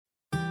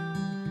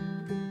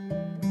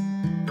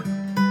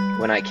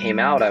when I came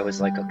out, I was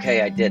like,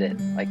 okay, I did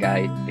it. Like,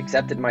 I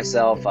accepted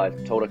myself.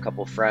 I've told a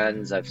couple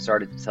friends. I've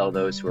started to tell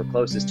those who are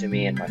closest to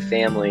me and my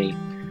family.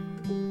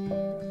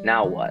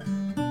 Now what?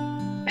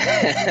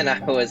 And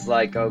I was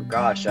like, oh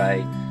gosh,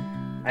 I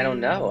don't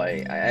know.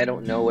 I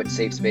don't know what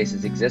safe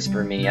spaces exist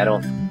for me.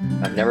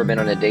 I've never been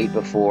on a date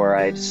before.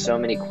 I have so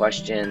many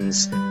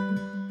questions.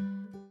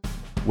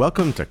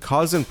 Welcome to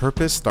Cause and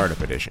Purpose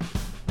Startup Edition,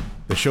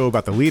 the show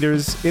about the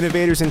leaders,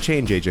 innovators, and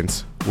change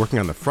agents working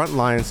on the front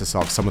lines to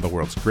solve some of the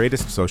world's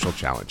greatest social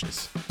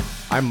challenges.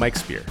 I'm Mike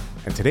Spear,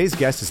 and today's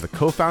guest is the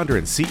co-founder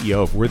and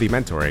CEO of Worthy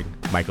Mentoring,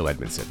 Michael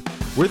Edmondson.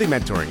 Worthy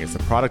Mentoring is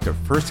the product of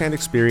firsthand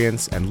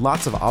experience and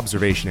lots of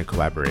observation and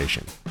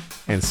collaboration,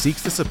 and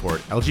seeks to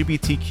support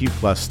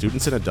LGBTQ+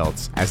 students and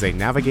adults as they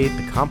navigate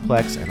the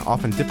complex and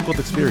often difficult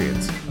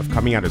experience of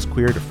coming out as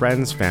queer to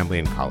friends, family,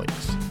 and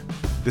colleagues.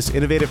 This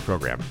innovative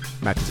program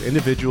matches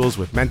individuals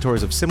with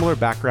mentors of similar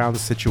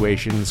backgrounds,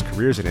 situations,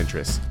 careers, and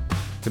interests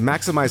to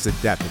maximize the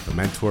depth of the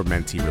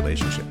mentor-mentee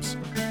relationships.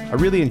 I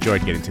really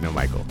enjoyed getting to know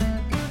Michael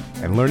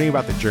and learning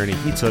about the journey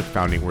he took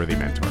founding Worthy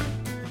Mentoring.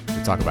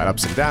 We talk about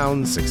ups and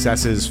downs,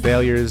 successes,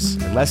 failures,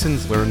 and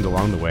lessons learned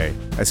along the way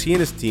as he and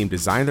his team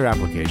designed their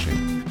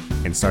application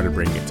and started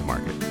bringing it to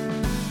market.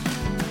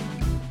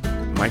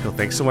 Michael,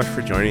 thanks so much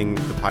for joining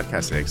the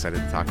podcast today.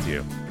 Excited to talk to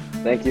you.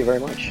 Thank you very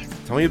much.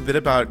 Tell me a bit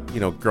about,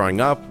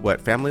 growing up,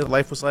 what family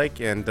life was like,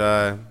 and,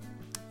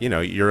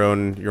 your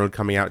own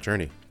coming out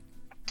journey.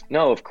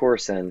 No, of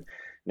course. And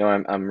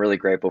I'm really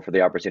grateful for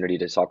the opportunity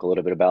to talk a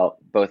little bit about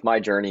both my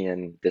journey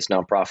and this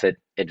nonprofit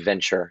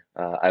adventure,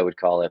 I would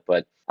call it.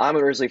 But I'm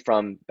originally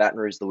from Baton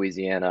Rouge,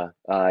 Louisiana.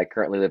 I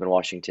currently live in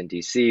Washington,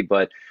 D.C.,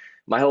 but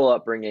my whole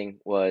upbringing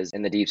was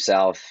in the Deep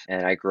South,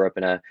 and I grew up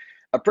in a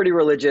pretty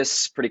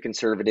religious, pretty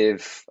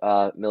conservative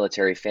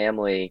military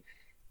family.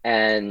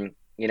 And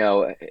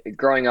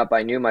growing up,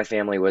 I knew my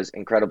family was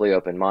incredibly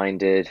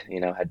open-minded,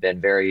 had been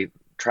very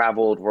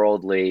traveled,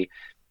 worldly,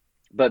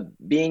 but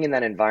being in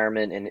that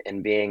environment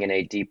and being in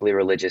a deeply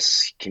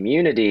religious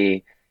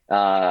community,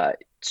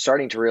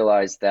 starting to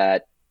realize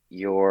that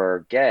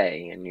you're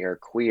gay and you're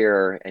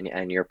queer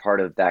and you're part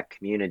of that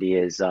community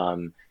is,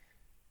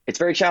 it's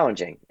very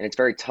challenging and it's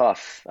very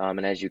tough.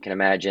 And as you can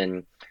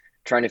imagine,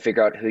 trying to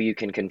figure out who you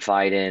can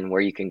confide in,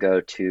 where you can go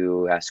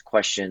to ask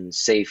questions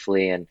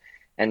safely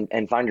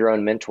and find your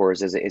own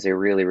mentors is a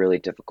really, really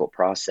difficult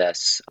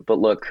process. But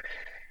look,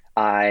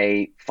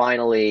 I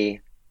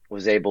finally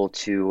was able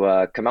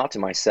to come out to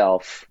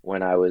myself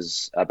when I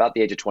was about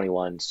the age of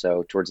 21,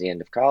 so towards the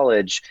end of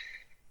college.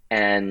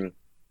 And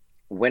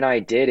when I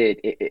did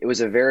it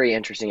was a very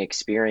interesting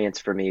experience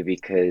for me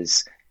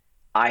because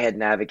I had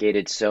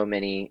navigated so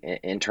many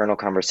internal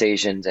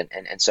conversations and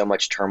so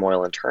much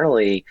turmoil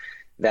internally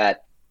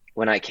that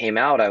when I came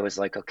out, I was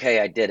like, okay,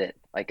 I did it.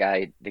 Like,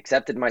 I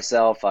accepted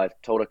myself. I've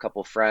told a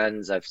couple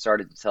friends. I've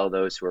started to tell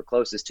those who are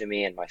closest to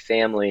me and my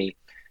family.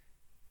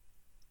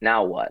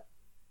 Now what?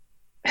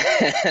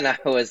 And I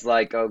was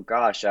like, oh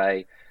gosh,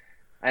 I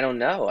don't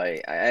know.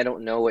 I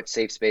don't know what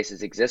safe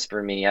spaces exist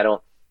for me.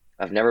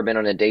 I've never been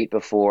on a date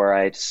before.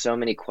 I had so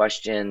many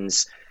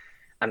questions.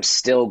 I'm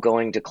still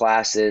going to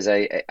classes.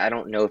 I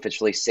don't know if it's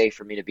really safe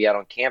for me to be out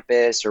on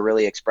campus or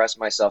really express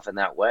myself in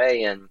that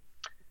way. And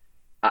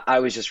I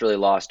was just really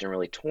lost and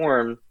really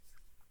torn.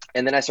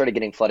 And then I started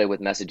getting flooded with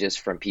messages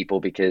from people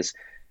because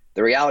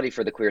the reality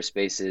for the queer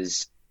space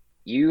is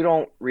you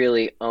don't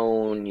really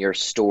own your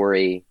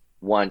story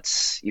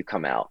once you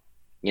come out,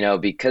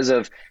 because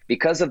of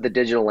the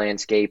digital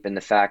landscape and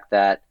the fact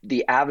that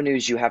the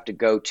avenues you have to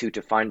go to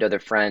find other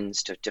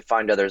friends, to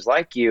find others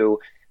like you,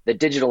 the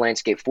digital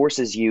landscape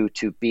forces you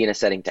to be in a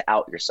setting to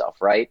out yourself,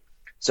 right?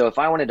 So if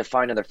I wanted to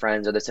find other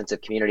friends or the sense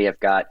of community, I've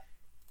got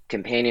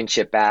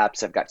companionship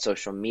apps, I've got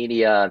social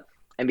media.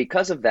 And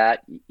because of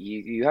that,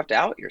 you have to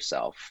out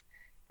yourself.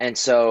 And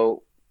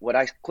so what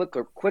I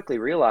quickly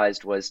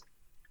realized was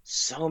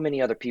so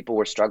many other people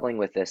were struggling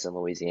with this in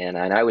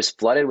Louisiana. And I was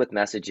flooded with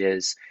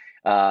messages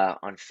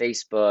on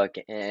Facebook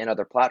and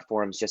other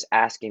platforms just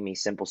asking me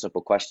simple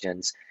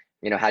questions.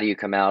 How do you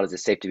come out? Is it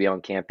safe to be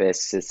on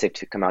campus? Is it safe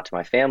to come out to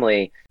my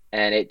family?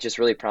 And it just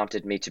really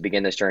prompted me to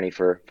begin this journey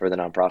for the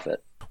nonprofit.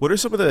 What are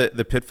some of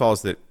the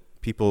pitfalls that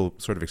people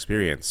sort of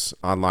experience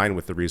online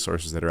with the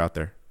resources that are out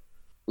there?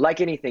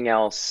 Like anything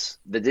else,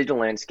 the digital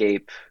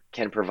landscape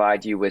can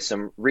provide you with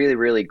some really,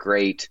 really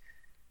great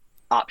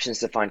options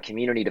to find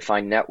community, to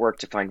find network,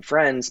 to find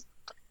friends.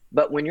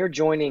 But when you're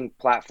joining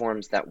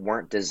platforms that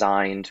weren't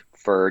designed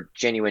for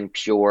genuine,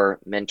 pure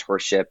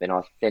mentorship and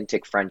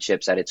authentic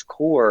friendships at its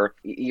core,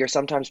 you're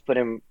sometimes put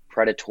in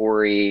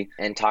predatory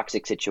and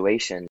toxic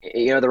situations.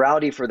 The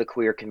reality for the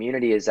queer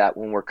community is that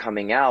when we're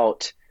coming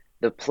out,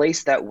 the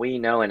place that we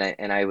know,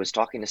 and I was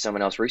talking to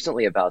someone else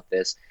recently about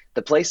this,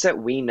 the place that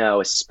we know,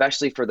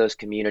 especially for those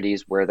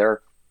communities where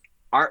there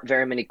aren't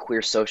very many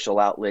queer social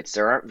outlets,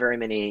 there aren't very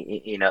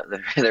many,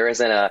 there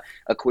isn't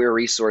a queer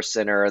resource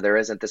center, there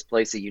isn't this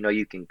place that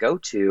you can go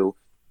to,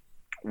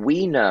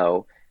 we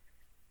know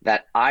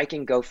that I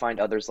can go find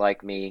others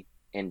like me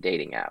in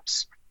dating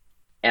apps.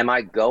 Am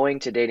I going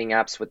to dating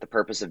apps with the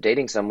purpose of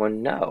dating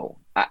someone? No,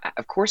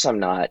 of course I'm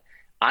not.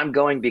 I'm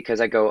going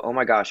because I go, oh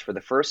my gosh, for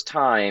the first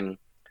time,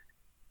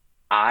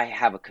 I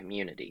have a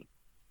community.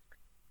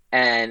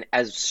 And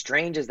as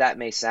strange as that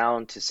may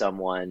sound to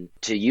someone,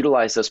 to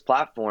utilize those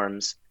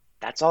platforms,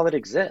 that's all that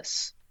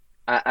exists.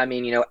 I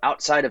mean,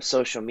 outside of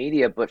social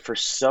media, but for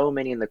so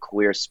many in the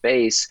queer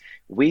space,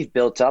 we've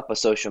built up a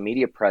social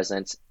media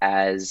presence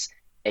as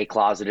a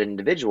closeted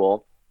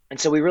individual. And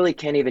so we really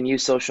can't even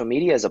use social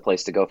media as a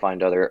place to go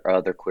find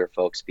other queer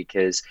folks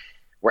because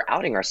we're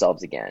outing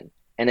ourselves again.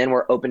 And then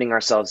we're opening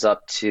ourselves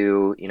up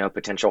to,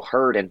 potential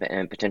hurt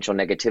and potential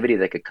negativity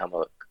that could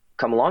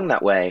come along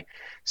that way.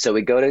 So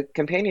we go to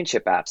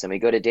companionship apps and we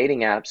go to dating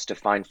apps to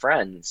find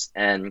friends.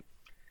 And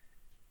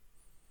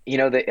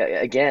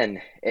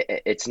again,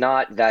 it's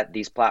not that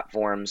these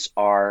platforms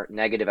are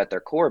negative at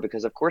their core,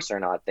 because of course they're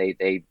not.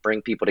 They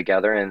bring people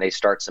together and they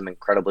start some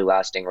incredibly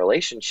lasting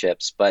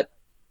relationships, but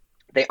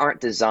they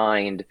aren't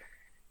designed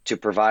to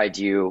provide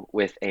you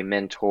with a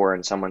mentor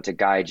and someone to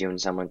guide you and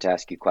someone to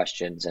ask you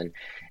questions.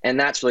 And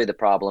that's really the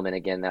problem. And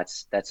again,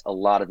 that's a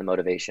lot of the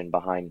motivation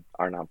behind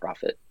our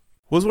nonprofit.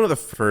 What was one of the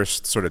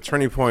first sort of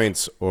turning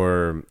points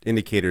or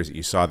indicators that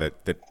you saw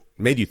that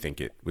made you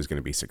think it was going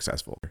to be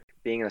successful?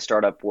 Being in the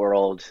startup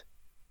world,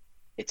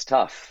 it's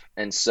tough.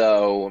 And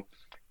so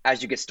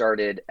as you get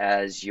started,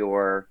 as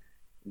you're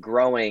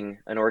growing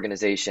an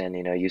organization,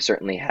 you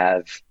certainly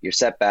have your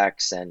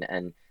setbacks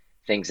and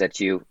things that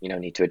you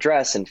need to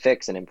address and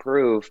fix and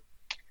improve.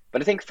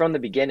 But I think from the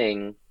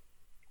beginning,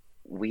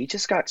 we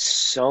just got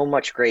so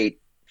much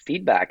great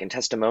feedback and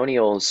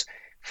testimonials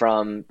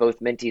from both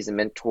mentees and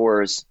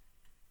mentors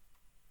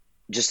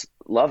just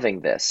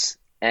loving this.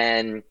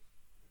 And,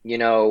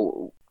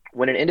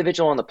 when an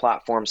individual on the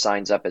platform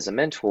signs up as a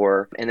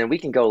mentor, and then we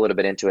can go a little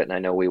bit into it, and I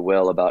know we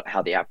will, about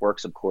how the app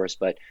works, of course,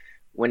 but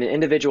when an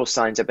individual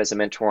signs up as a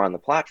mentor on the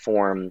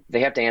platform,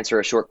 they have to answer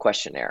a short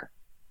questionnaire.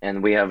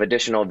 And we have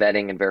additional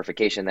vetting and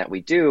verification that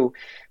we do.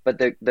 But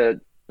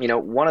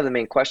one of the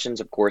main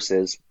questions, of course,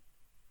 is,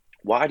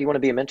 why do you want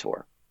to be a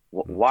mentor?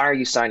 Why are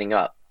you signing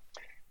up?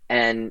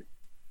 And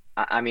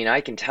I mean,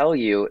 I can tell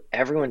you,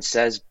 everyone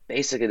says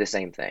basically the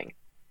same thing.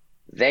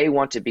 They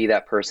want to be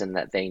that person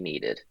that they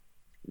needed.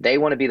 They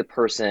want to be the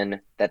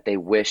person that they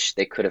wish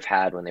they could have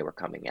had when they were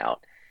coming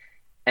out.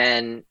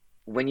 And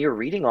when you're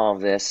reading all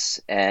of this,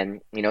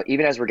 and,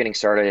 even as we're getting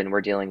started and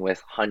we're dealing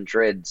with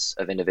hundreds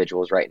of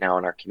individuals right now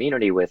in our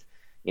community with,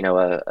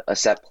 a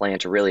set plan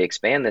to really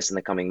expand this in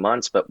the coming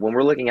months. But when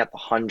we're looking at the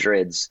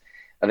hundreds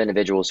of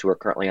individuals who are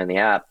currently on the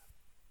app,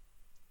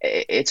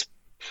 it's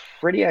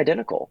pretty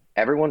identical.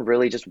 Everyone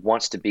really just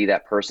wants to be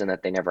that person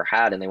that they never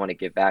had, and they want to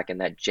give back in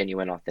that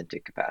genuine,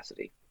 authentic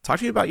capacity. Talk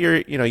to me about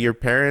your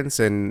parents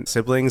and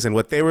siblings and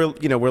what they were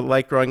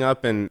like growing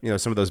up, and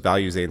some of those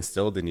values they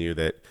instilled in you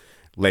that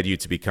led you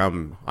to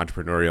become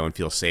entrepreneurial and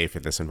feel safe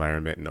in this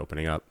environment and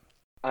opening up.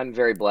 I'm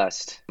very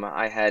blessed.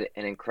 I had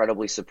an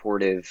incredibly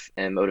supportive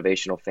and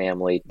motivational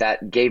family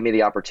that gave me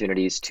the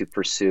opportunities to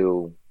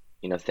pursue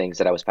things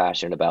that I was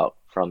passionate about,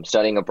 from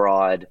studying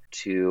abroad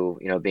to,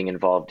 being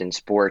involved in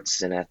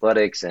sports and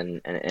athletics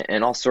and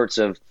all sorts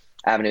of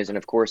avenues. And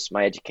of course,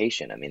 my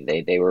education. I mean,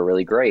 they were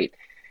really great.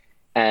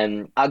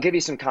 And I'll give you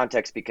some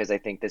context because I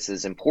think this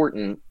is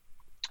important.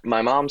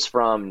 My mom's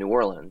from New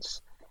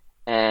Orleans,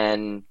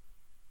 and,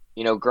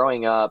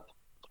 growing up,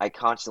 I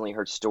constantly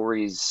heard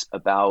stories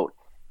about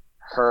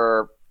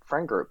her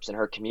friend groups and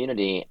her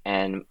community.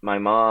 And my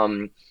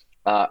mom,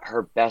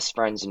 her best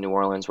friends in New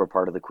Orleans were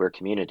part of the queer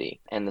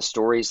community, and the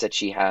stories that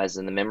she has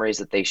and the memories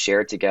that they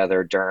shared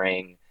together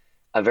during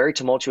a very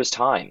tumultuous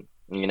time,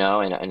 and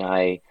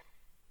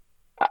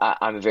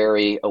I'm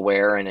very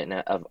aware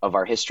of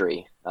our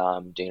history,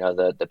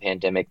 the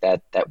pandemic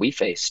that we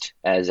faced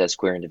as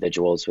queer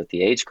individuals with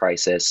the AIDS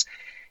crisis.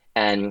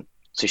 And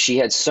so she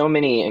had so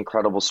many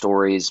incredible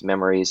stories,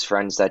 memories,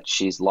 friends that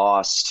she's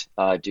lost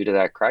due to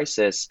that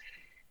crisis.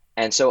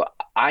 And so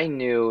I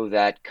knew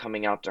that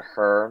coming out to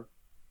her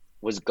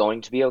was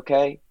going to be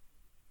okay,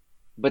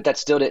 but that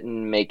still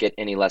didn't make it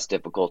any less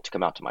difficult to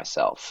come out to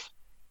myself.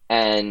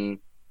 And,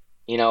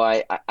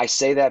 I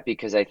say that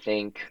because I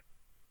think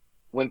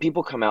when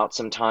people come out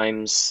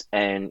sometimes,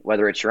 and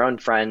whether it's your own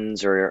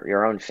friends or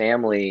your own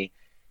family,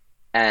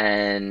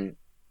 and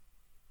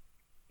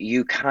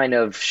you kind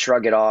of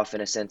shrug it off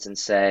in a sense and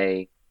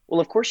say, well,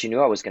 of course you knew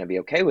I was going to be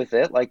okay with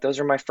it. Like, those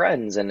are my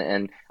friends,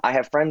 and I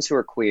have friends who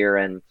are queer,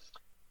 and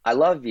I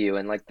love you,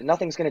 and like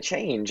nothing's going to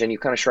change. And you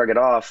kind of shrug it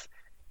off.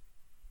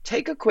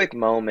 Take a quick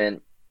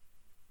moment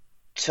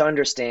to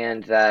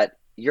understand that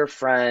your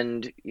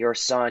friend, your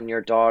son,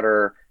 your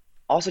daughter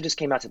also just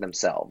came out to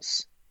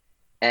themselves.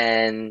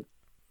 And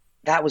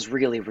that was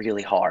really,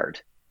 really hard,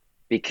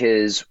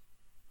 because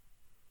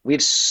we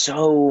have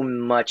so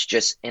much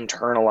just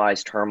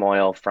internalized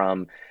turmoil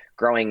from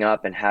growing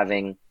up and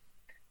having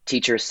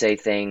teachers say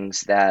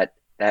things that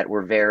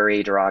were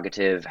very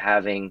derogative,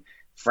 having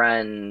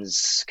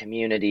friends,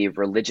 community,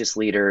 religious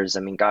leaders. I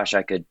mean, gosh,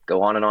 I could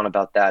go on and on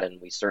about that,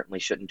 and we certainly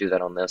shouldn't do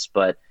that on this.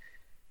 But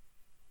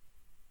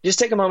just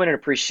take a moment and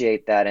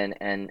appreciate that.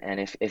 And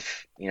if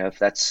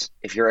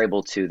if you're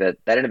able to,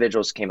 that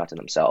individuals came out to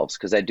themselves.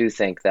 Because I do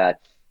think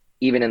that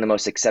even in the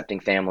most accepting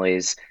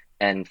families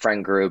and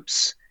friend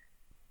groups,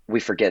 we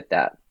forget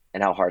that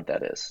and how hard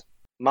that is.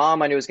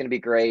 Mom, I knew was going to be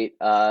great.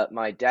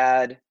 My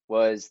dad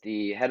was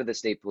the head of the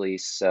state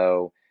police,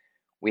 so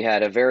we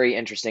had a very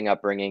interesting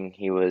upbringing.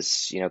 He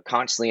was,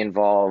 constantly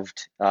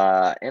involved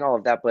in all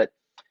of that. But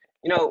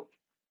you know,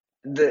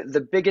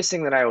 the biggest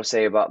thing that I will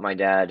say about my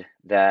dad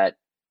that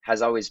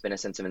has always been a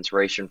sense of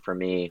inspiration for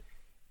me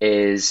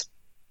is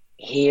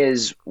he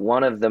is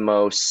one of the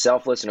most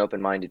selfless and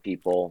open-minded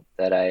people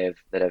that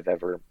I've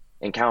ever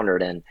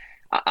encountered, and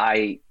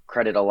I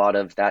credit a lot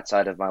of that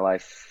side of my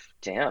life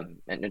to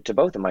him and to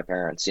both of my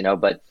parents.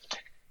 But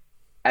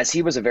as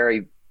he was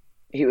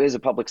a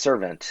public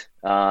servant,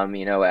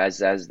 as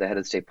the head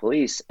of the state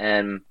police,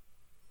 and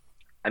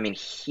I mean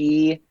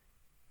he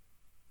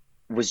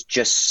was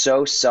just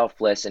so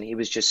selfless, and he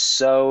was just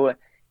so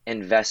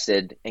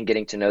invested in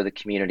getting to know the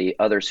community,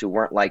 others who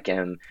weren't like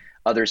him,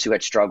 others who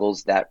had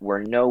struggles that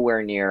were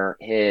nowhere near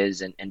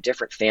his, and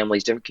different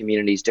families, different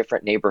communities,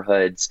 different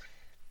neighborhoods.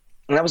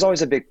 And that was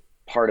always a big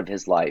part of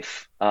his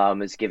life,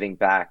 is giving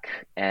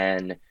back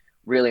and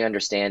really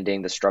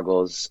understanding the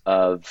struggles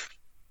of,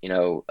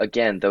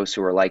 again, those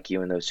who are like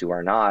you and those who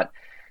are not.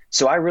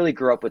 So I really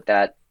grew up with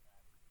that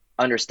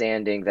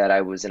understanding that I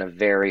was in a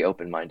very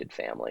open-minded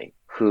family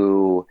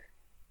who,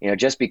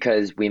 just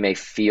because we may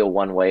feel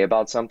one way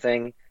about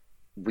something,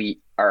 we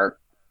are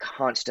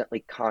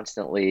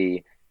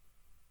constantly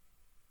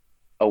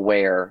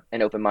aware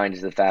and open-minded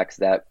to the facts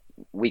that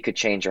we could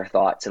change our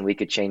thoughts and we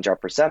could change our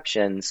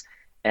perceptions.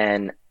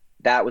 And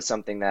that was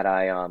something that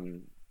I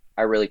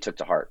really took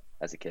to heart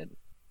as a kid.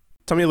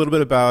 Tell me a little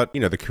bit about,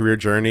 the career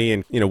journey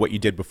and, what you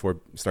did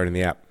before starting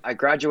the app. I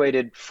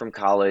graduated from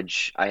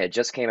college. I had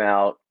just came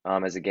out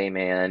as a gay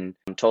man,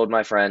 told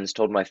my friends,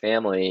 told my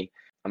family,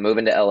 I'm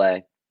moving to LA.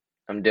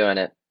 I'm doing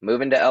it.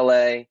 Moving to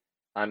LA.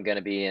 I'm going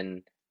to be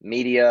in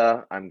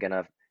media. I'm going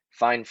to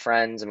find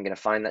friends. I'm going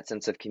to find that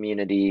sense of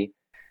community.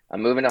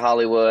 I'm moving to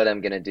Hollywood. I'm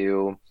going to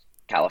do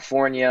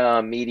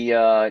California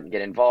media,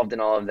 get involved in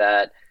all of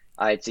that.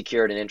 I had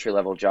secured an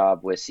entry-level job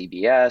with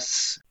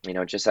CBS,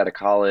 just out of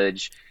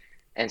college.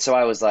 And so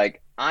I was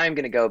like, I'm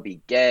going to go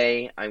be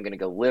gay. I'm going to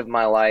go live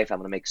my life. I'm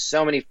going to make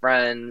so many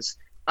friends.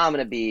 I'm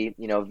going to be,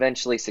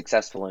 eventually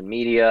successful in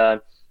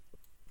media.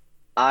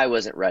 I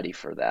wasn't ready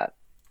for that.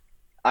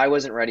 I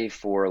wasn't ready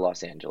for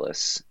Los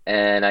Angeles.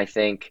 And I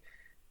think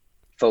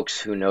folks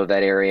who know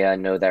that area,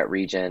 know that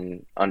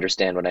region,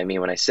 understand what I mean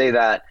when I say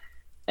that.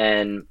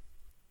 And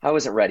I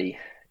wasn't ready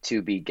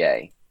to be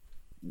gay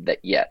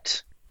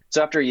yet.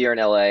 So after a year in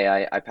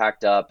LA, I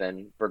packed up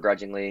and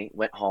begrudgingly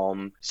went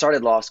home,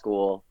 started law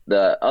school.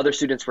 The other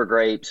students were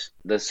great.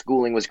 The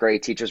schooling was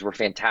great. Teachers were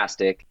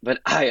fantastic.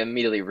 But I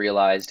immediately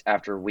realized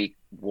after week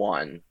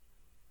one,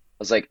 I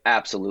was like,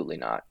 absolutely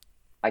not.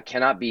 I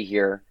cannot be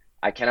here.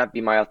 I cannot be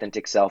my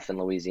authentic self in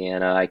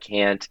Louisiana. I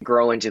can't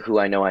grow into who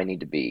I know I need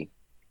to be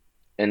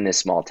in this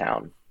small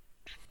town.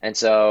 And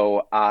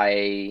so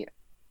I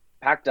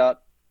packed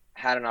up,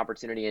 had an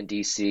opportunity in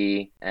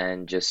DC,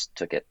 and just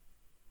took it.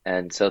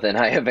 And so then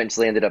I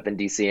eventually ended up in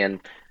DC,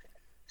 and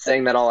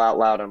saying that all out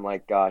loud, I'm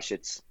like, gosh,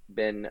 it's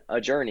been a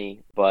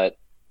journey, but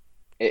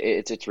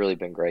it's really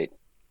been great.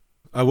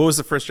 What was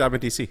the first job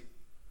in DC?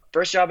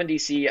 First job in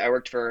DC, I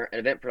worked for an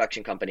event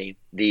production company.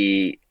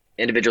 The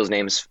individual's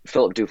name's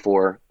Philip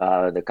Dufour.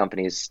 The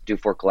company's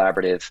Dufour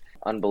Collaborative.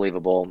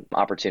 Unbelievable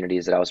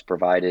opportunities that I was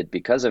provided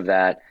because of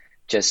that.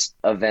 Just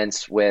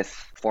events with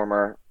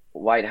former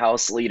White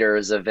House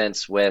leaders,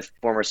 events with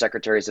former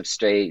secretaries of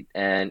state,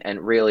 and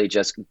really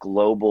just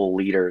global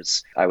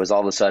leaders. I was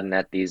all of a sudden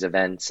at these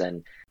events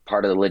and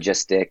part of the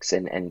logistics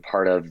and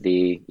part of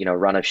the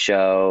run of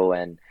show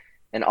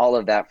and all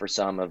of that for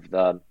some of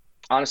the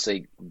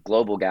honestly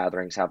global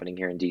gatherings happening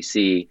here in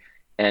DC,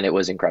 and it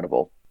was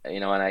incredible.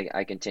 And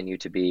I continue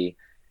to be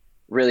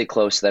really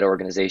close to that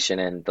organization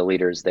and the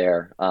leaders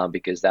there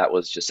because that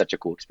was just such a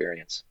cool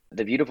experience.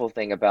 The beautiful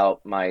thing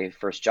about my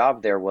first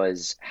job there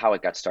was how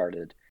it got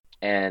started.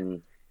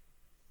 And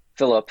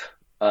Philip,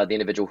 the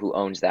individual who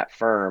owns that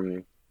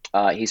firm,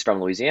 he's from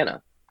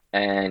Louisiana,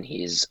 and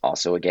he's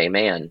also a gay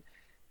man.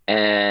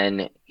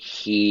 And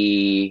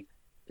he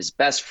is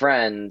best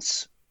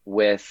friends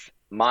with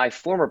my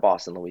former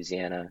boss in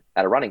Louisiana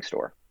at a running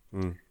store.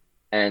 Mm.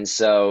 And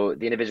so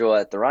the individual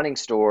at the running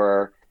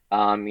store,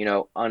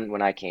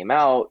 when I came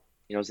out,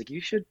 I was like,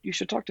 you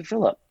should talk to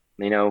Philip.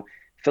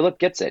 Philip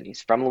gets it.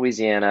 He's from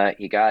Louisiana.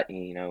 He got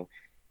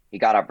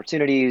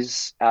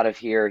opportunities out of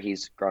here.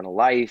 He's grown a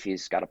life.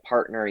 He's got a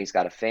partner. He's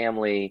got a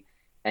family.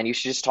 And you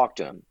should just talk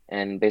to him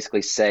and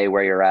basically say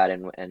where you're at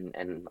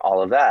and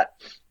all of that.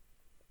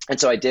 And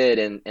so I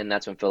did. And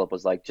that's when Philip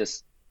was like,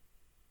 just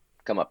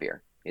come up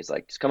here. He's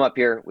like, just come up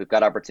here. We've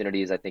got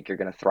opportunities. I think you're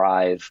going to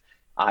thrive.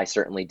 I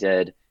certainly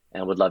did,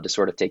 and would love to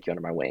sort of take you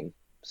under my wing.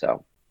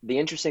 So the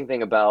interesting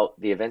thing about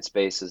the event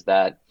space is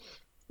that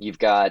you've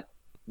got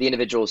the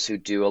individuals who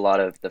do a lot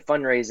of the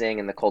fundraising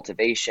and the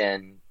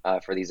cultivation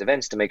for these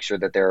events to make sure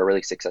that they're a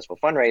really successful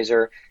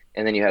fundraiser.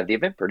 And then you have the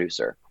event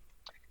producer.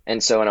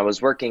 And so when I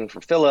was working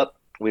for Philip,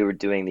 we were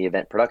doing the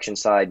event production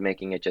side,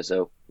 making it just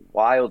a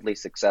wildly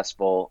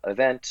successful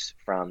event,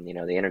 from,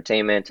 the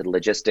entertainment to the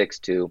logistics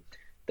to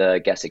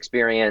the guest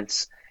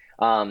experience.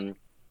 And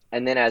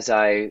then as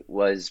I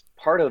was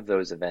part of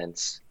those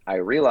events, I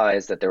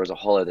realized that there was a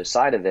whole other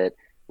side of it,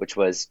 which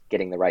was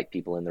getting the right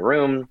people in the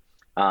room,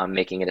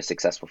 making it a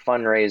successful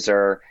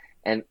fundraiser,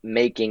 and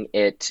making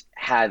it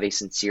have a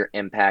sincere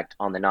impact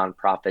on the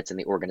nonprofits and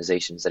the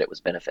organizations that it was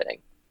benefiting.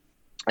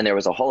 And there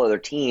was a whole other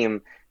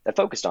team that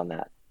focused on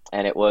that.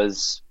 And it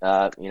was,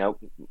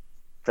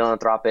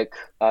 philanthropic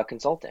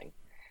consulting.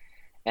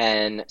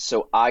 And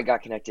so I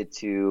got connected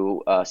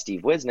to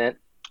Steve Wisnett,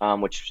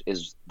 which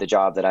is the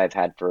job that I've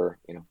had for,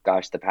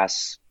 the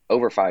past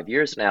over 5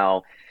 years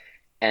now.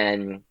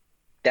 And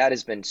that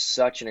has been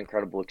such an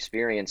incredible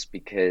experience,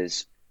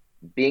 because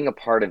being a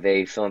part of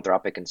a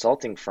philanthropic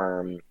consulting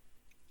firm,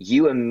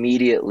 you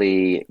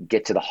immediately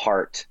get to the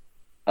heart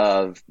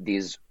of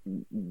these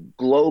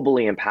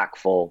globally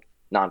impactful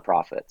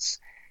nonprofits.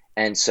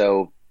 And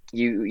so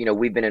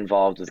we've been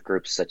involved with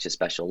groups such as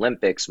Special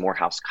Olympics,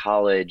 Morehouse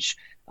College,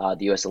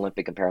 the U.S.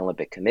 Olympic and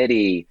Paralympic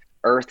Committee,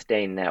 Earth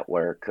Day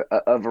Network,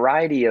 a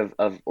variety of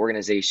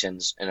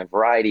organizations and a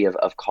variety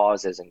of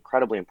causes,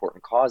 incredibly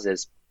important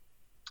causes.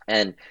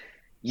 And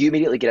you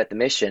immediately get at the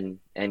mission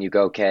and you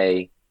go,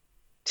 okay,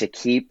 to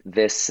keep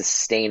this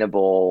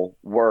sustainable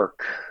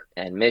work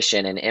and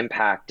mission and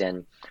impact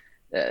and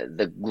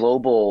the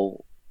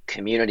global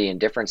community and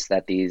difference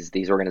that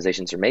these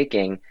organizations are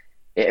making,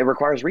 it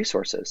requires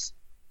resources,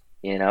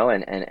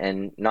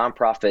 and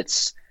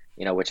nonprofits,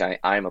 which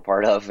I'm a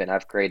part of and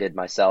I've created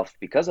myself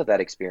because of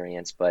that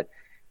experience. But,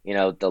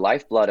 the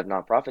lifeblood of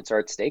nonprofits are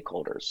its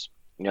stakeholders,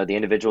 the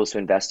individuals who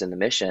invest in the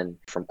mission,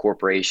 from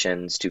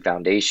corporations to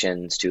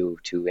foundations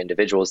to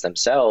individuals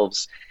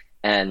themselves.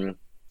 And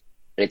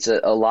it's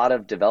a lot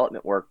of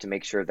development work to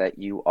make sure that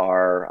you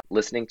are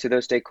listening to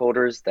those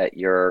stakeholders, that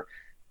you're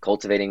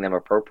cultivating them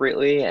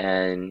appropriately,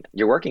 and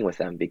you're working with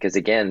them, because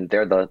again,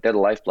 they're the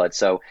lifeblood.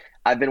 So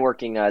I've been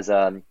working as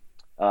a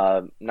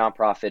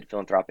nonprofit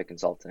philanthropic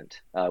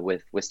consultant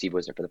with Steve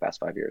Wisnett for the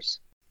past 5 years.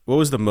 What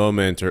was the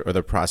moment or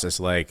the process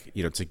like,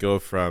 to go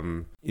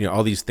from,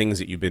 all these things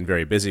that you've been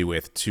very busy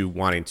with to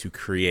wanting to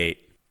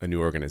create a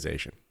new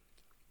organization?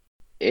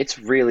 It's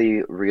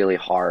really, really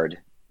hard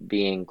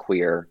being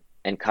queer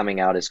and coming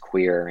out as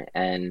queer.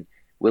 And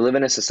we live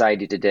in a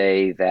society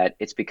today that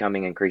it's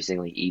becoming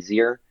increasingly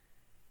easier.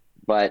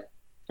 But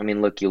I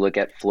mean, look, you look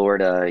at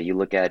Florida, you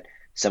look at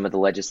some of the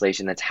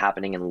legislation that's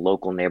happening in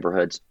local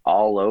neighborhoods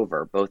all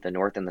over, both the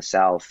North and the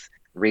South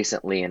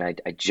recently. And I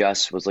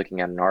just was looking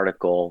at an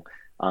article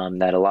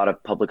that a lot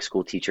of public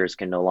school teachers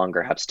can no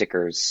longer have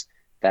stickers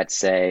that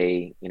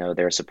say,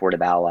 they're a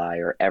supportive ally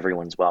or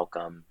everyone's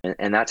welcome.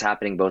 And that's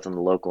happening both on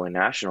the local and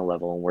national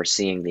level. And we're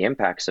seeing the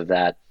impacts of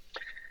that.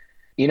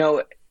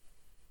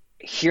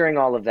 Hearing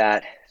all of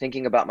that,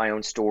 thinking about my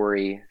own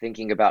story,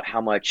 thinking about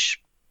how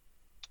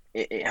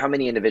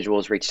many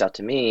individuals reached out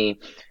to me,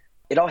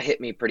 it all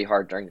hit me pretty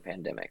hard during the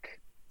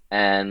pandemic.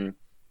 And,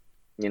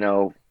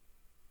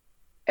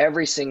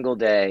 every single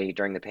day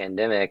during the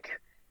pandemic,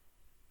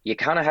 you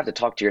kind of have to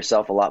talk to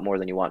yourself a lot more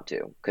than you want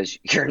to, because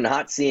you're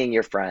not seeing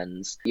your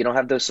friends. You don't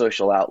have those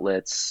social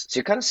outlets. So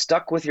you're kind of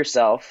stuck with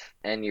yourself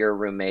and your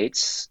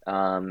roommates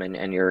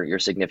and your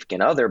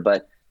significant other,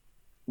 but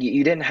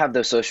you didn't have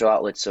those social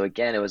outlets. So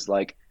again, it was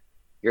like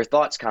your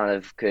thoughts kind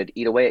of could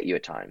eat away at you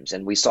at times.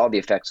 And we saw the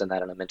effects on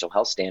that on a mental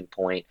health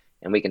standpoint.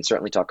 And we can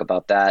certainly talk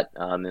about that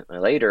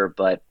later.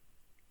 But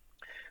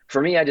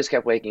for me, I just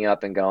kept waking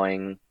up and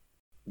going,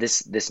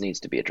 this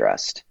needs to be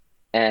addressed.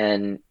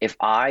 And if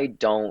I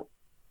don't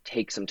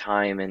take some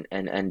time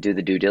and do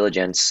the due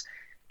diligence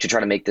to try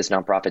to make this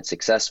nonprofit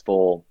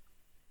successful,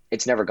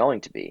 it's never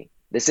going to be.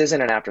 This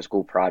isn't an after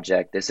school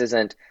project. This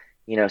isn't,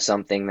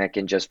 something that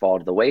can just fall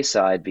to the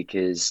wayside,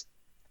 because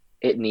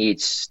it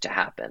needs to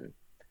happen.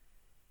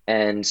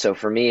 And so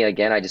for me,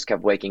 again, I just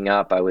kept waking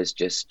up. I was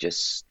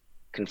just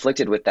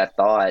conflicted with that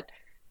thought.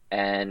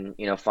 And,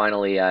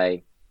 finally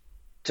I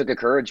took a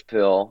courage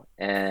pill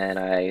and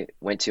I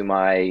went to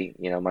my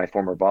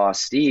former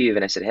boss, Steve,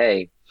 and I said,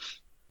 hey,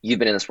 you've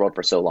been in this world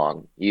for so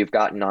long. You've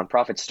gotten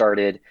nonprofits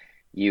started.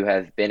 You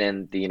have been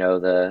in the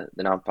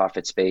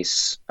nonprofit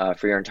space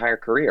for your entire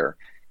career.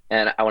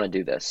 And I want to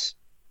do this.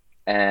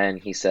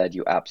 And he said,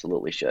 you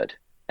absolutely should.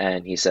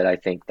 And he said, I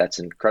think that's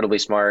incredibly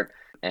smart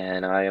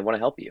and I want to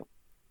help you.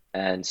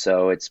 And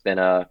so it's been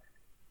a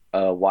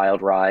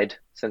wild ride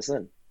since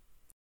then.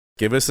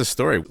 Give us a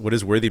story. What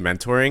is Worthy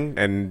Mentoring,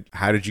 and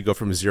how did you go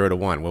from 0 to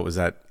 1? What was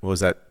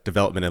that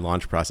development and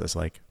launch process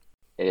like?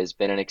 It has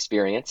been an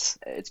experience.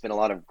 It's been a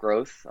lot of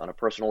growth on a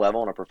personal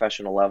level, on a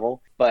professional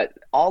level. But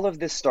all of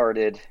this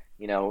started,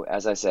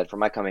 as I said, from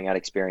my coming out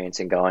experience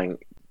and going,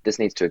 this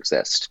needs to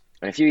exist.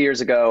 And a few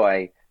years ago,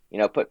 I,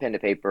 put pen to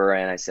paper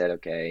and I said,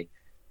 okay,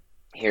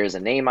 Here's a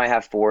name I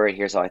have for it.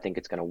 Here's how I think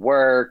it's going to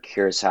work.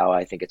 Here's how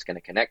I think it's going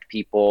to connect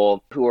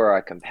people. Who are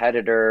our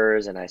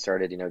competitors? And I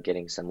started,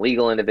 getting some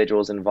legal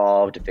individuals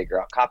involved to figure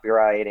out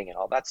copywriting and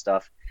all that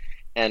stuff.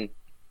 And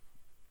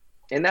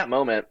in that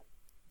moment,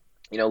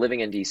 living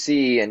in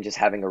DC and just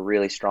having a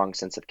really strong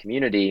sense of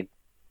community,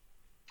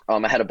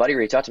 I had a buddy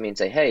reach out to me and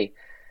say, hey,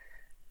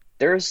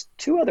 there's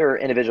two other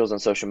individuals on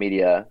social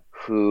media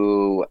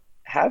who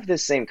have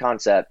this same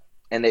concept,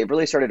 and they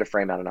really started to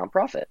frame out a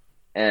nonprofit.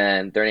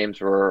 And their names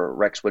were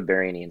Rex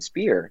Woodbury and Ian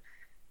Spear.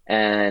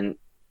 And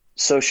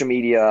social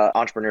media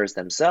entrepreneurs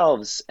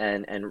themselves,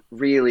 and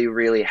really,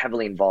 really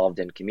heavily involved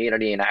in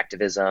community and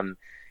activism,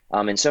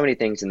 and so many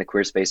things in the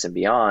queer space and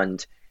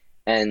beyond.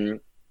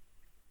 And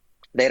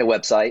they had a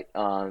website,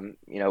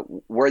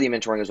 Worthy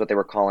Mentoring is what they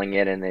were calling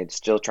it, and they're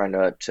still trying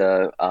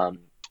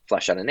to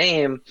flesh out a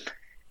name.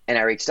 And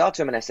I reached out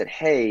to him and I said,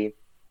 hey,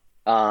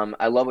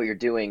 I love what you're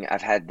doing.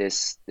 I've had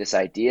this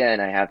idea, and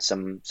I have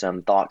some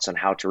thoughts on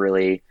how to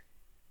really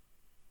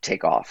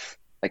take off.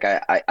 Like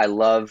I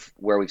love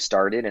where we've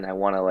started, and I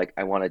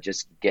want to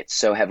just get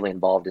so heavily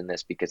involved in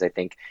this because I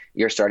think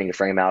you're starting to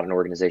frame out an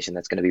organization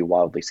that's going to be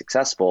wildly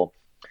successful.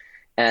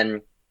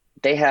 And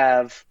they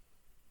have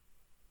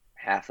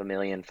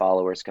 500,000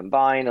 followers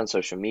combined on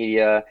social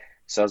media.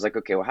 So I was like,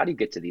 okay, well, how do you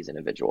get to these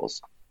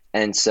individuals?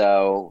 And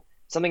so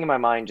something in my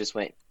mind just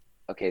went,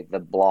 okay, the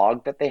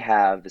blog that they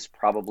have is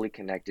probably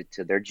connected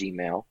to their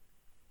Gmail.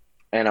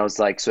 And I was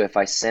like, so if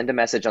I send a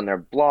message on their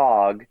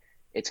blog,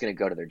 it's going to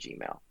go to their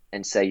Gmail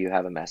and say you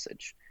have a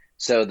message.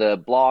 So the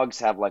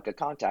blogs have like a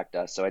contact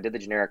us. So I did the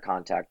generic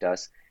contact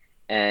us,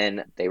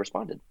 and they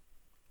responded.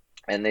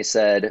 And they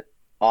said,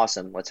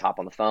 awesome, let's hop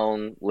on the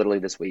phone literally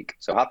this week.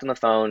 So I hopped on the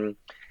phone,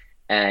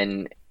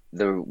 and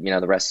the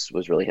rest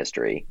was really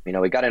history.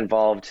 We got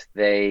involved.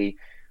 They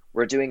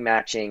were doing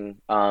matching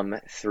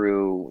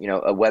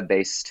through, a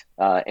web-based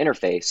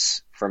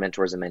interface for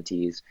mentors and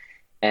mentees.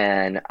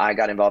 And I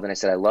got involved, and I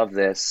said, I love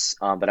this,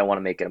 but I want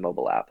to make it a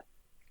mobile app.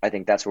 I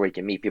think that's where we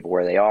can meet people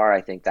where they are. I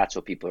think that's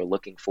what people are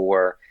looking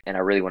for, and I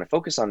really want to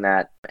focus on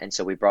that. And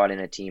so we brought in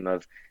a team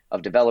of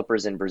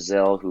developers in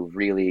Brazil who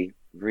really,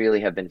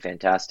 really have been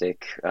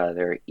fantastic.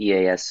 They're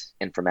EAS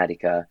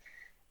Informatica,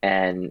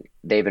 and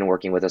they've been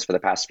working with us for the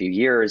past few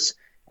years,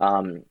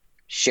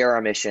 share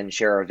our mission,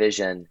 share our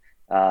vision,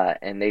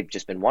 and they've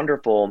just been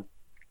wonderful.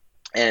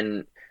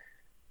 And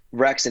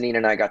Rex and Ian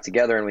and I got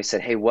together, and we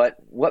said, hey, what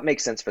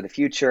makes sense for the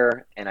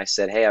future? And I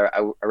said, hey, I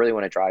really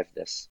want to drive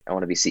this. I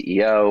want to be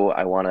CEO.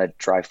 I want to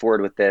drive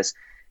forward with this.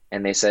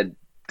 And they said,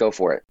 go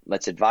for it.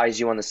 Let's advise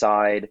you on the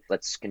side.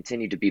 Let's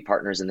continue to be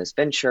partners in this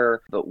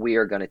venture, but we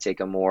are going to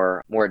take a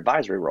more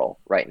advisory role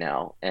right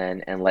now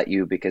and let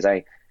you, because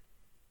I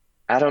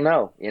don't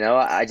know,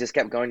 I just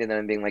kept going to them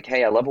and being like,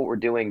 hey, I love what we're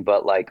doing,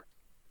 but like,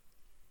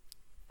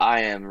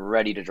 I am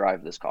ready to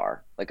drive this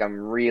car. Like, I'm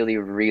really,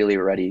 really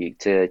ready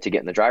to get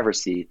in the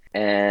driver's seat.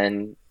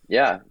 And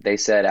yeah, they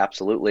said,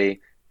 absolutely.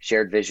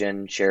 Shared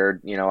vision,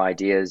 shared,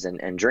 ideas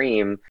and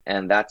dream.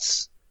 And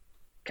that's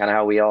kind of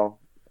how we all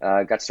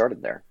got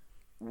started there.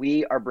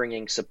 We are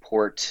bringing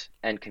support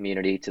and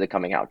community to the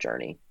coming out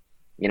journey.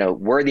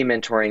 Worthy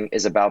Mentoring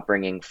is about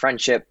bringing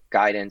friendship,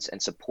 guidance, and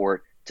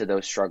support to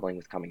those struggling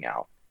with coming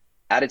out.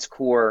 At its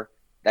core,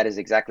 that is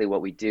exactly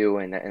what we do,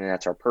 and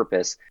that's our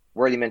purpose.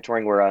 Worthy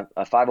Mentoring, we're a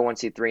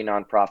 501c3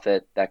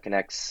 nonprofit that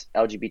connects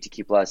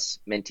LGBTQ plus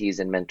mentees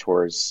and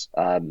mentors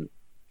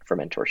for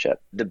mentorship.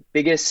 The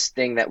biggest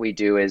thing that we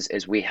do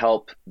is we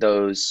help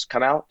those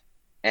come out,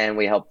 and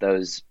we help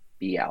those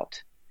be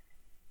out.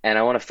 And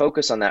I want to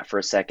focus on that for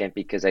a second,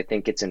 because I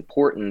think it's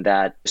important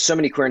that so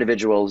many queer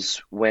individuals,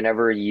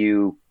 whenever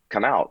you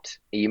come out,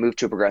 you move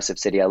to a progressive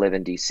city. I live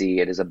in DC.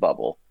 It is a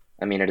bubble.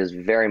 I mean, it is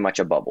very much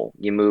a bubble.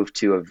 You move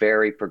to a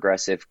very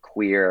progressive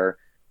queer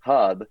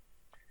hub,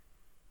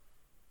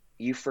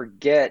 you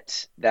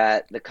forget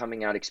that the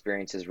coming out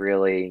experience is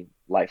really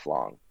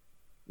lifelong.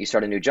 You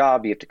start a new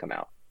job, you have to come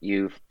out.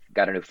 You've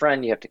got a new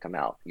friend, you have to come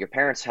out. Your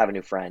parents have a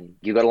new friend,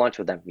 you go to lunch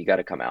with them, you got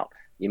to come out.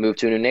 You move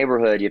to a new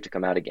neighborhood, you have to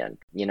come out again.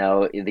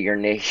 Your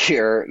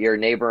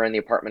neighbor in the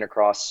apartment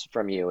across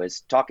from you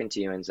is talking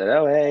to you and said,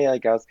 oh, hey,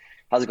 like,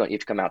 how's it going? You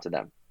have to come out to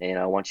them,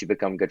 once you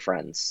become good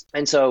friends.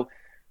 And so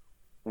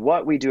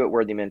what we do at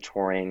Worthy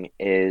Mentoring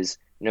is,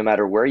 no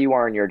matter where you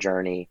are in your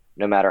journey,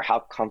 no matter how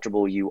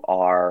comfortable you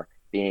are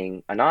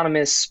being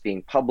anonymous,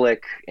 being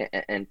public,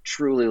 and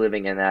truly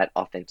living in that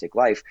authentic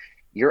life,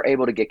 you're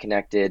able to get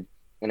connected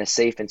in a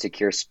safe and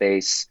secure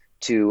space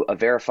to a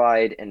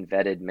verified and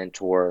vetted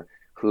mentor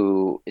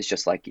who is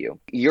just like you.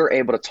 You're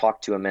able to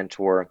talk to a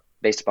mentor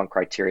based upon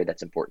criteria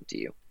that's important to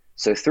you.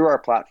 So through our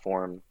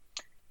platform,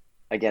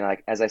 again,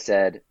 like as I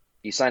said,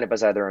 you sign up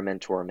as either a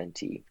mentor or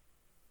mentee.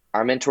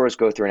 Our mentors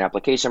go through an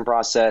application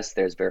process.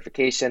 There's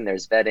verification,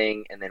 there's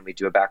vetting, and then we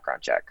do a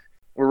background check.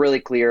 We're really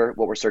clear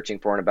what we're searching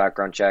for in a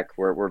background check.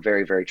 We're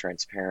very, very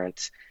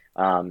transparent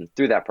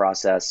through that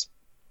process.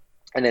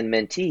 And then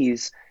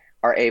mentees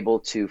are able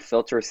to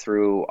filter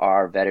through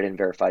our vetted and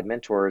verified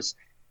mentors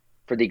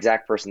for the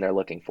exact person they're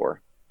looking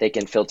for. They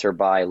can filter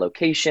by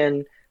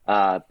location,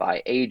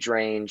 by age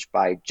range,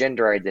 by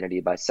gender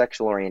identity, by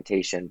sexual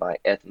orientation, by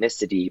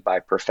ethnicity, by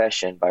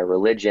profession, by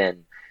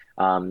religion.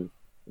 Two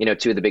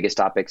of the biggest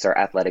topics are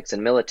athletics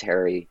and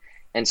military.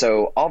 And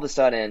so all of a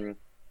sudden,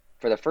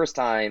 for the first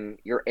time,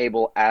 you're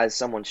able, as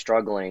someone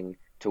struggling,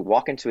 to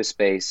walk into a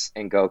space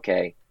and go,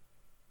 okay,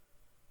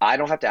 I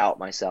don't have to out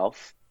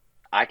myself.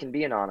 I can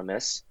be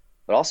anonymous,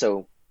 but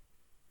also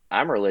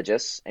I'm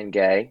religious and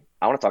gay.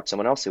 I want to talk to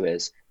someone else who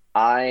is.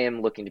 I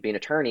am looking to be an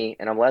attorney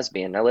and I'm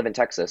lesbian. I live in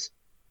Texas.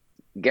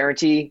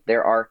 Guarantee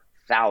there are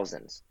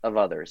thousands of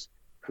others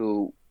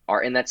who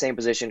are in that same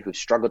position, who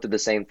struggle through the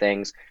same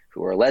things,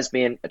 who are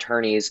lesbian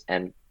attorneys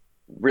and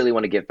really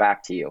want to give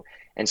back to you.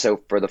 And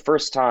so for the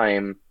first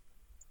time,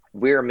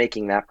 we're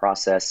making that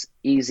process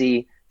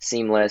easy,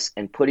 seamless,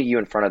 and putting you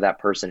in front of that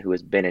person who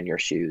has been in your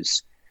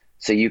shoes.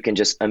 So you can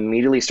just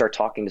immediately start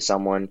talking to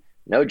someone,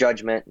 no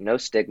judgment, no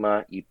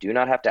stigma. You do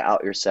not have to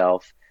out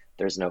yourself.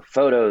 There's no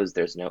photos,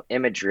 there's no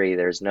imagery,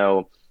 there's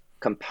no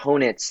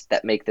components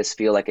that make this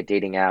feel like a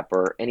dating app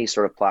or any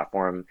sort of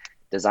platform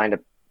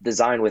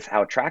designed with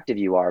how attractive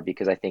you are,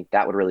 because I think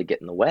that would really get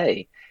in the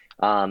way.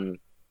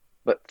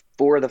 But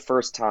for the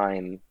first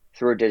time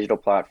through a digital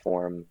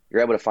platform,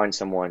 you're able to find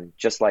someone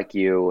just like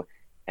you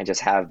and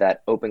just have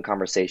that open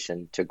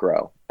conversation to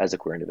grow as a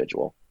queer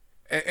individual.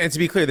 And to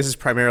be clear, this is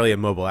primarily a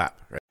mobile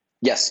app, right?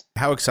 Yes.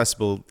 How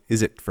accessible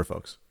is it for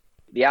folks?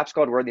 The app's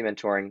called Worthy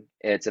Mentoring.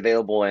 It's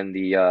available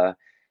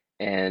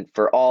and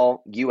for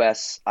all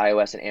US,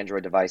 iOS, and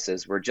Android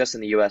devices. We're just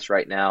in the US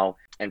right now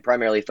and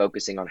primarily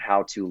focusing on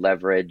how to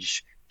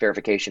leverage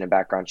verification and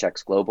background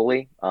checks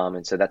globally.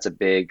 And so that's a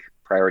big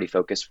priority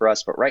focus for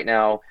us. But right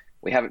now,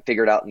 we haven't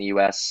figured out in the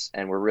US,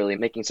 and we're really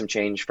making some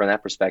change from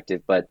that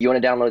perspective. But you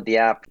want to download the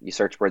app, you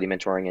search Worthy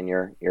Mentoring in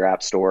your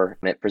app store,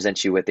 and it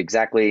presents you with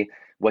exactly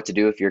what to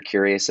do if you're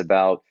curious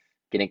about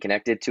getting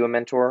connected to a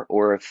mentor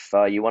or if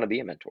you want to be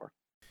a mentor.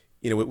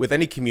 With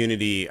any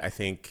community, I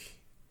think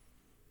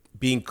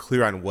being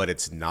clear on what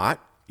it's not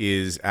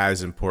is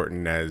as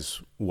important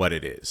as what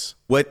it is.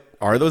 What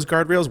are those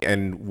guardrails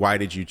and why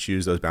did you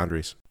choose those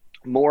boundaries?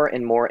 More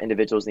and more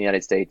individuals in the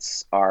United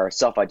States are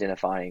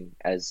self-identifying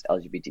as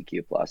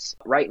LGBTQ+.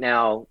 Right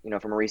now,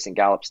 from a recent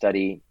Gallup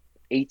study,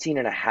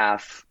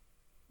 18.5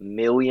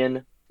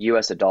 million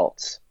US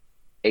adults,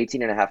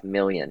 18.5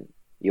 million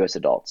US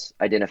adults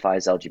identify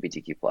as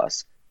LGBTQ+,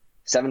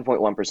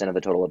 7.1% of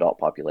the total adult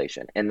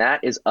population. And that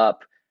is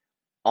up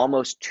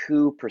almost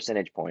 2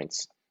 percentage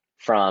points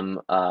from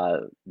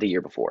the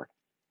year before,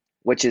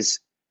 which is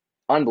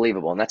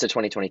unbelievable. And that's a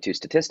 2022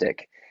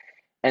 statistic.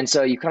 And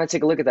so you kind of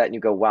take a look at that and you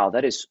go, wow,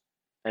 that is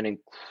an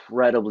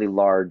incredibly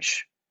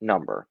large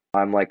number.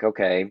 I'm like,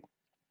 okay,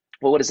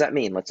 well, what does that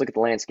mean? Let's look at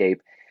the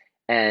landscape.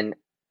 And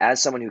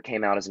as someone who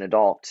came out as an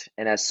adult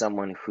and as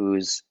someone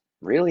who's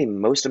really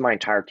most of my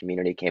entire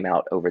community came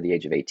out over the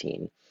age of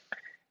 18,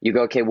 you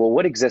go, okay, well,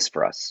 what exists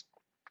for us?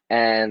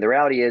 And the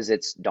reality is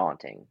it's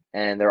daunting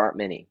and there aren't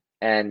many.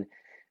 And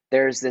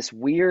there's this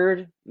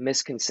weird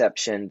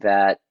misconception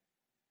that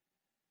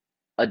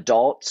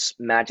adults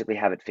magically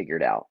have it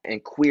figured out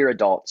and queer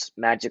adults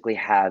magically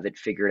have it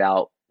figured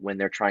out when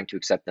they're trying to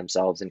accept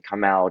themselves and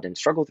come out and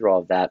struggle through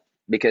all of that.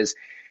 Because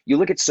you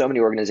look at so many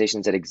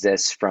organizations that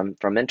exist from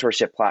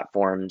mentorship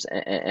platforms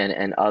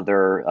and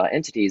other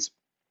entities,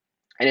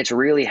 and it's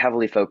really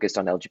heavily focused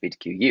on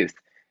LGBTQ youth.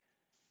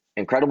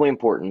 Incredibly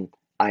important.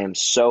 I am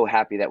so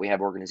happy that we have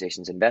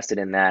organizations invested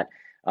in that,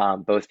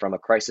 both from a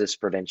crisis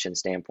prevention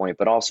standpoint,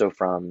 but also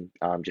from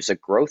just a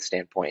growth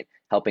standpoint,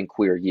 helping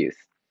queer youth.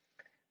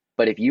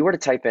 But if you were to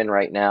type in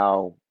right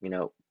now,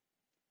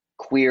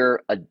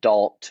 queer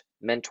adult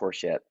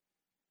mentorship,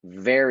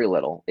 very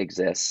little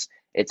exists.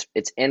 It's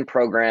in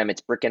program,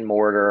 it's brick and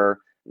mortar,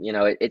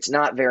 it's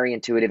not very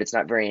intuitive, it's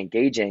not very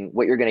engaging.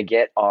 What you're going to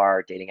get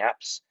are dating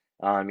apps.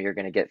 You're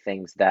going to get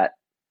things that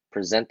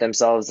present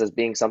themselves as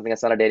being something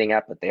that's not a dating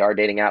app, but they are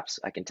dating apps.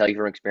 I can tell you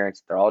from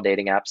experience, they're all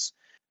dating apps.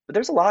 But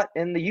there's a lot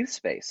in the youth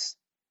space.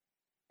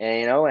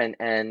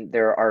 And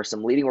there are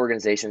some leading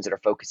organizations that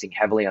are focusing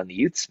heavily on the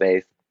youth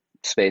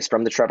space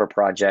from the Trevor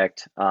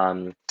Project,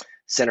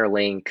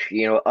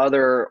 Centerlink,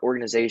 other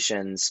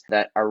organizations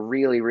that are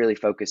really, really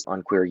focused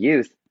on queer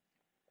youth,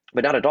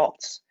 but not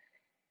adults.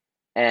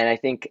 And I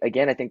think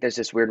there's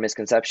this weird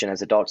misconception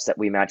as adults that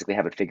we magically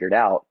have it figured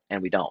out,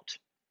 and we don't.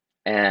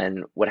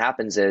 And what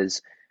happens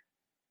is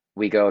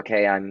we go,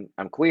 okay, I'm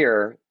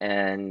queer,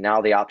 and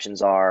now the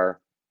options are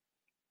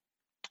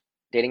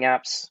dating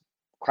apps,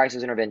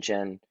 crisis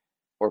intervention,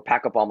 or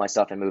pack up all my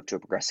stuff and move to a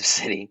progressive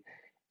city.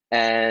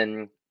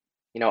 And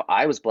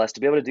I was blessed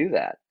to be able to do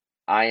that.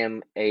 I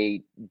am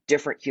a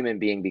different human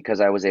being because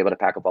I was able to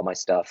pack up all my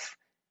stuff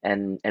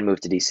and move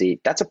to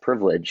DC. That's a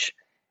privilege.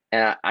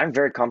 And I'm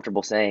very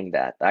comfortable saying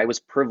that. I was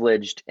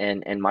privileged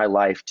in my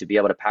life to be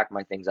able to pack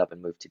my things up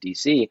and move to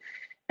DC.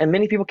 And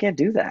many people can't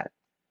do that.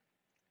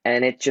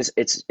 And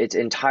it's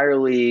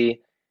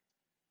entirely,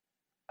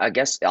 I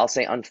guess I'll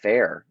say,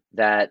 unfair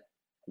that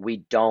we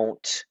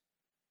don't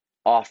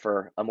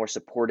offer a more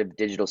supportive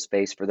digital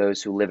space for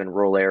those who live in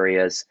rural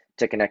areas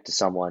to connect to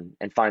someone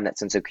and find that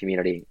sense of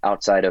community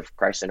outside of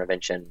crisis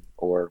intervention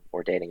or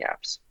dating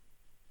apps.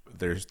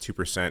 There's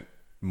 2%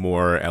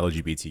 more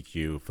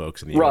LGBTQ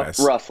folks in the US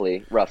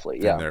roughly,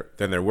 yeah.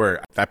 Than there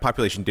were. That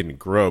population didn't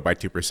grow by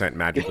 2%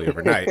 magically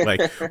overnight.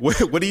 Like,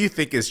 what do you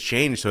think has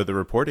changed so the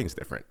reporting's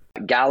different?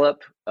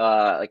 Gallup,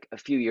 like a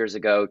few years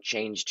ago,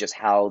 changed just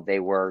how they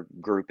were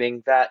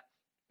grouping that,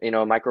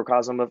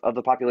 microcosm of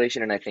the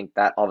population. And I think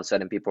that all of a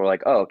sudden people were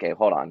like, oh, okay,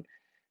 hold on.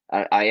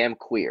 I am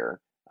queer.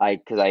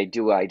 Because I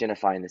do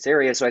identify in this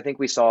area. So I think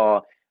we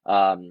saw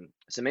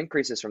some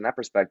increases from that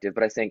perspective.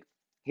 But I think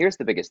here's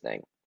the biggest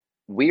thing.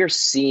 We are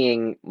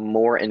seeing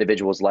more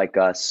individuals like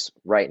us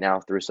right now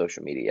through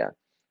social media.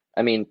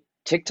 I mean,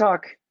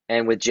 TikTok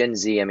and with Gen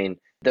Z, I mean,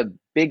 the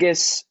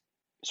biggest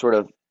sort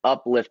of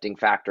uplifting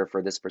factor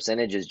for this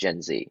percentage is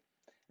Gen Z.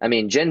 I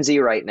mean, Gen Z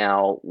right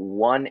now,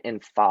 1 in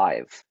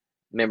 5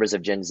 members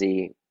of Gen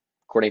Z,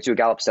 according to a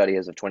Gallup study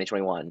as of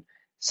 2021,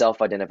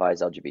 self-identify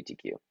as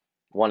LGBTQ.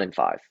 1 in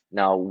 5.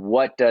 Now,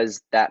 what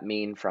does that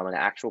mean from an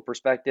actual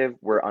perspective?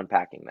 We're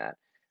unpacking that.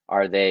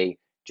 Are they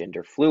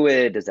gender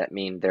fluid? Does that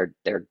mean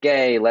they're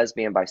gay,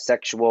 lesbian,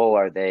 bisexual?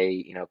 Are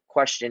they,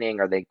 questioning?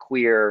 Are they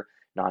queer,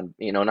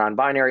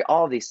 non-binary?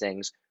 All of these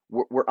things.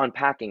 We're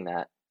unpacking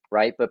that,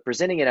 right? But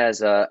presenting it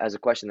as a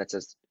question that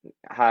says,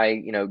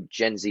 hi,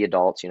 Gen Z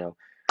adults,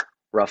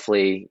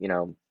 roughly,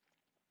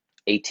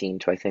 18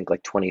 to I think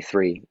like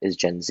 23 is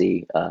Gen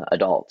Z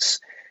adults.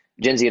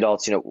 Gen Z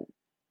adults,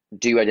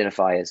 do you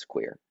identify as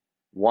queer?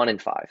 1 in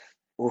 5,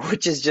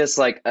 which is just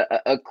like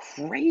a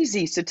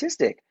crazy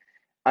statistic.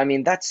 I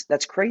mean, that's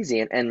crazy.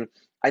 And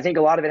I think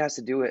a lot of it has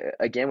to do,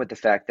 again, with the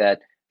fact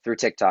that through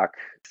TikTok,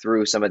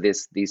 through some of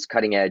these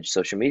cutting edge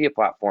social media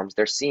platforms,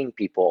 they're seeing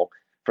people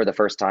for the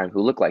first time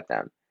who look like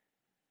them.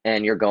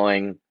 And you're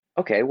going,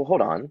 okay, well,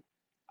 hold on.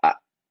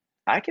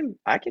 I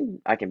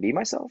can be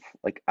myself.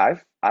 Like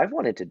I've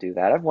wanted to do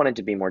that. I've wanted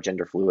to be more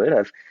gender fluid.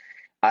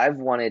 I've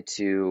wanted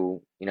to,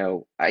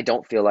 I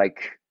don't feel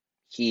like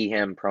he,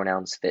 him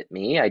pronouns fit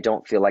me. I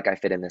don't feel like I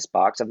fit in this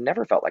box. I've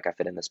never felt like I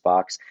fit in this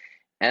box.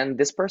 And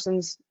this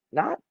person's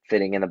not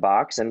fitting in the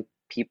box, and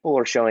people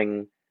are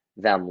showing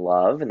them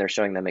love and they're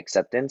showing them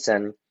acceptance.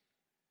 And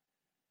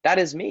that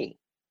is me,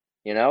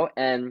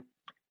 and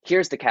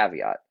here's the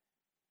caveat.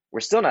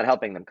 We're still not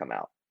helping them come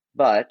out,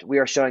 but we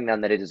are showing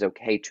them that it is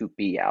okay to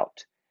be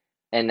out.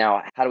 And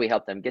now how do we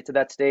help them get to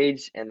that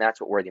stage? And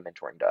that's what Worthy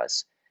Mentoring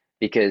does,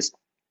 because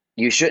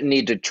you shouldn't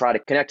need to try to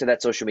connect to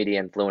that social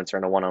media influencer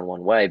in a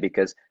one-on-one way,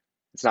 because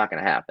it's not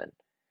going to happen.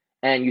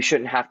 And you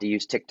shouldn't have to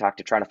use TikTok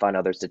to try to find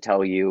others to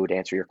tell you, to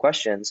answer your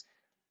questions.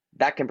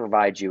 That can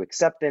provide you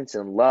acceptance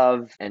and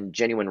love and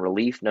genuine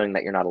relief, knowing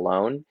that you're not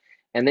alone.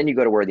 And then you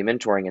go to Worthy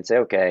Mentoring and say,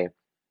 okay,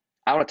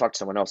 I want to talk to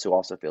someone else who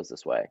also feels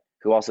this way,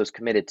 who also is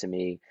committed to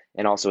me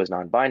and also is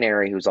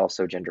non-binary, who's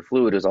also gender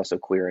fluid, who's also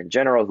queer in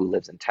general, who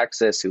lives in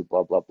Texas, who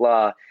blah, blah,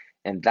 blah.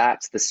 And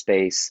that's the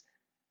space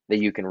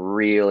that you can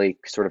really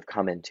sort of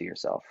come into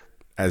yourself.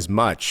 As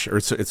much, or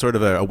it's sort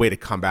of a way to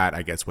combat,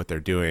 I guess, what they're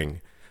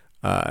doing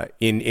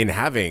in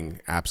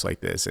having apps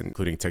like this,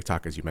 including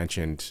TikTok, as you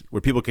mentioned,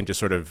 where people can just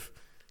sort of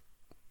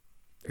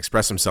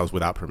express themselves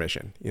without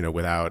permission,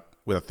 without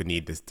the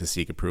need to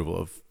seek approval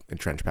of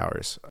entrenched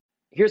powers.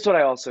 Here's what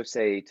I also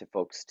say to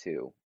folks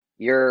too.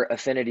 Your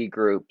affinity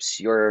groups,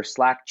 your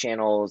Slack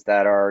channels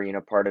that are,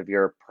 part of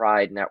your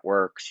Pride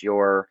networks,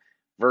 your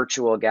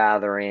virtual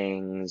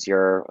gatherings,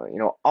 your,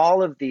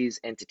 all of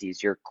these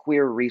entities, your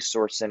queer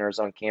resource centers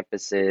on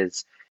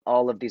campuses,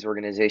 all of these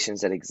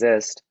organizations that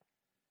exist.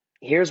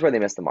 Here's where they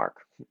miss the mark.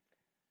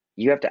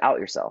 You have to out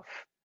yourself.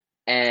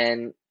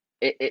 And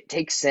it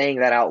takes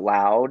saying that out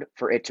loud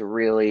for it to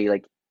really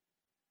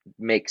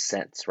make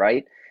sense,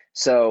 right?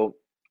 So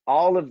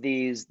all of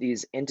these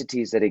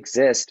entities that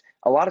exist,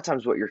 a lot of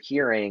times what you're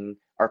hearing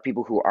are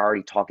people who are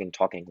already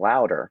talking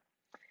louder.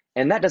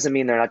 And that doesn't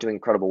mean they're not doing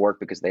incredible work,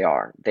 because they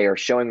are. They are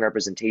showing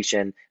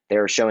representation. They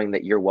are showing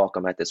that you're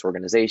welcome at this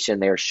organization.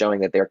 They are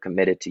showing that they're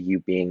committed to you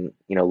being,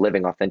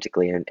 living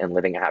authentically and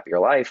living a happier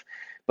life.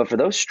 But for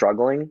those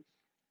struggling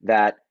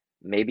that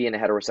may be in a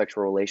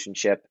heterosexual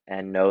relationship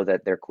and know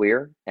that they're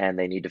queer and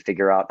they need to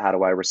figure out, how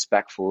do I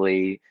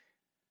respectfully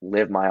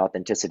live my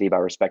authenticity by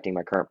respecting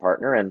my current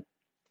partner? And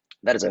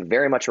that is a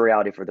very much a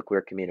reality for the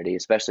queer community,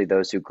 especially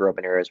those who grew up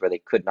in areas where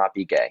they could not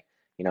be gay,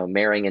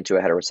 marrying into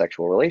a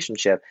heterosexual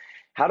relationship.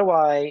 How do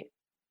I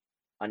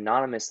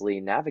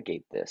anonymously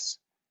navigate this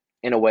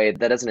in a way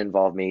that doesn't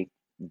involve me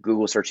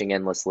Google searching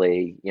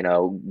endlessly,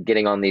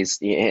 getting on these,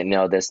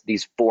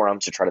 these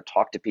forums to try to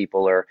talk to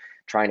people, or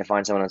trying to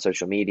find someone on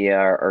social media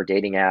or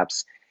dating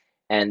apps?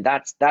 And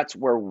that's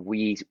where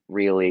we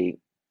really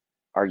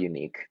are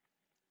unique.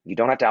 You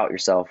don't have to out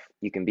yourself.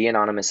 You can be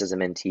anonymous as a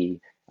mentee,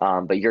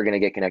 but you're going to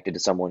get connected to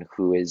someone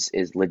who is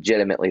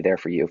legitimately there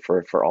for you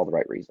for all the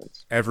right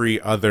reasons. Every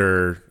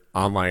other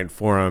online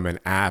forum and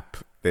app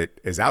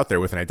that is out there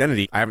with an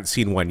identity, I haven't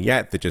seen one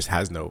yet that just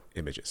has no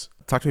images.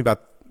 Talk to me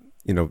about,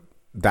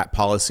 that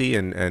policy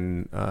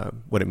and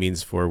what it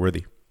means for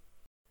Worthy.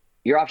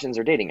 your options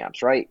are dating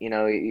apps, right?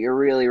 You're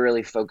really,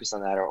 really focused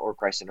on that, or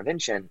crisis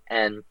intervention.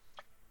 And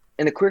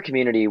in the queer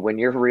community, when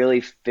you're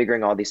really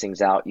figuring all these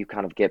things out, you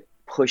kind of get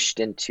pushed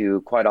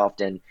into quite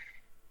often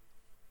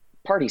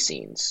party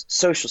scenes,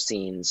 social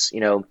scenes,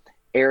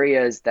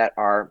 areas that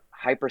are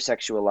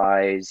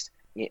hypersexualized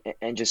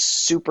and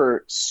just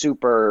super,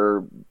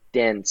 super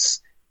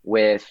dense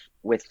with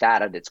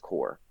that at its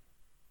core.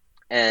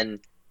 And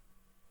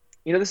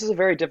this is a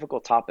very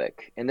difficult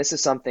topic, and this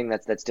is something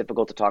that's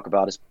difficult to talk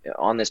about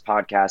on this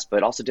podcast,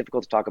 but also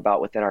difficult to talk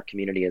about within our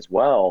community as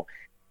well.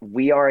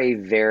 We are a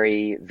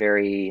very,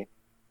 very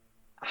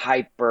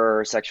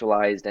hyper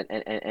sexualized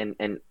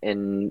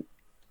and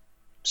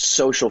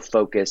social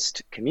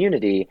focused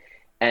community,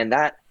 and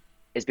that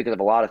is because of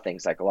a lot of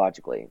things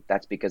psychologically.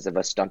 That's because of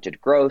a stunted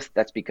growth.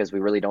 That's because we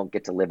really don't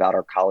get to live out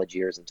our college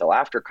years until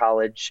after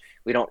college.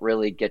 We don't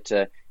really get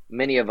to,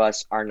 many of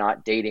us are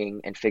not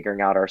dating and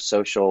figuring out our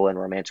social and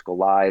romantical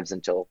lives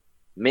until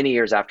many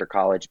years after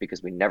college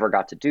because we never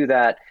got to do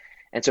that.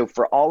 And so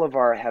for all of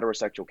our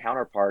heterosexual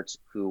counterparts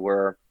who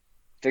were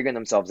figuring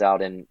themselves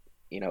out in,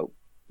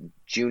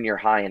 junior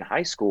high and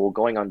high school,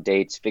 going on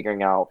dates,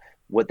 figuring out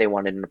what they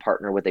wanted in a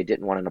partner, what they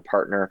didn't want in a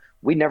partner,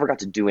 we never got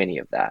to do any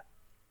of that.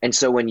 And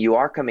so when you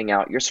are coming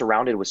out, you're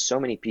surrounded with so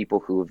many people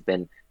who have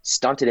been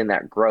stunted in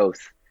that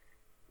growth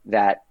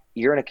that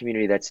you're in a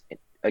community that's,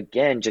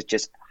 again,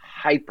 just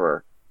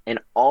hyper in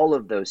all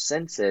of those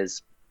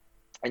senses.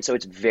 And so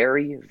it's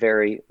very,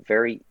 very,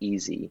 very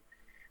easy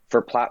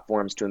for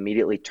platforms to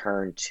immediately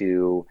turn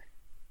to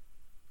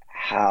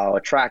how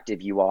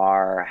attractive you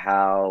are,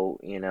 how,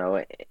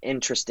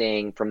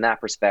 interesting from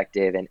that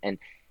perspective,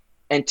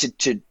 and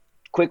to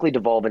quickly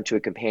devolve into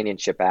a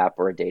companionship app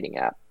or a dating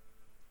app.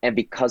 And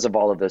because of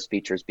all of those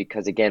features,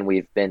 because again,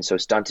 we've been so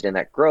stunted in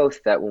that growth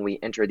that when we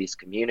enter these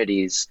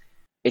communities,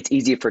 it's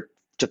easy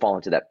to fall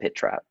into that pit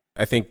trap.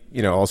 I think,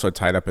 also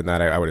tied up in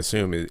that, I would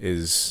assume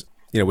is,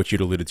 what you'd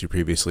alluded to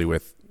previously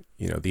with,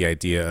 the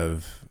idea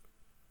of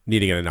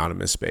needing an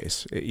anonymous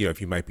space.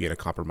 If you might be in a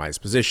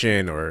compromised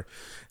position or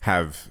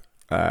have,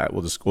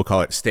 we'll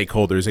call it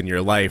stakeholders in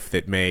your life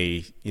that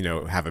may,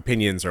 have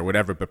opinions or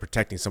whatever, but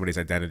protecting somebody's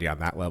identity on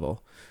that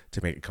level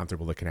to make it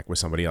comfortable to connect with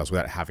somebody else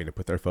without having to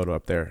put their photo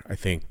up there, I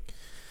think,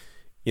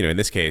 in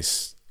this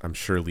case, I'm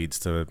sure leads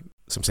to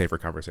some safer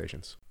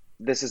conversations.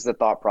 This is the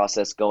thought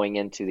process going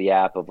into the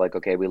app of like,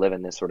 okay, we live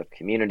in this sort of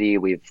community.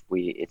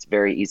 It's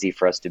very easy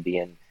for us to be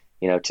in,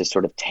 to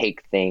sort of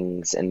take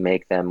things and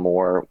make them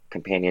more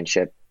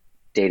companionship,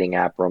 dating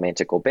app,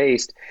 romantical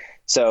based.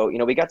 So,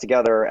 we got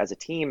together as a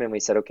team and we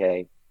said,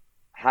 okay,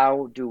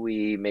 how do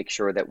we make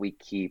sure that we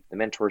keep the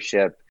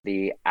mentorship,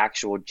 the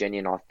actual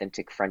genuine,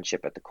 authentic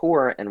friendship at the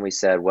core? And we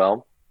said,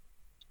 well,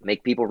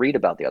 make people read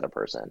about the other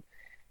person.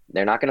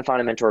 They're not going to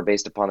find a mentor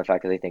based upon the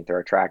fact that they think they're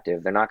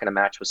attractive. They're not going to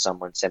match with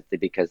someone simply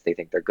because they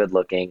think they're good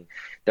looking.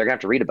 They're going to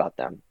have to read about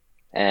them.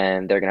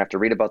 And they're going to have to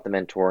read about the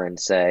mentor and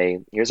say,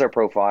 here's our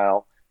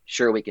profile.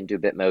 Sure, we can do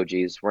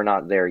Bitmojis. We're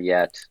not there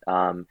yet.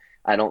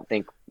 I don't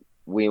think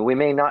we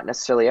may not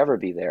necessarily ever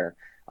be there.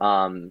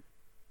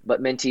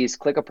 But mentees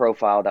click a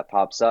profile that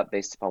pops up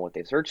based upon what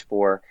they search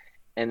for,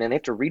 and then they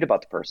have to read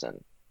about the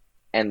person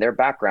and their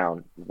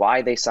background,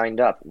 why they signed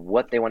up,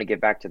 what they want to give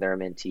back to their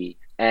mentee.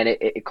 And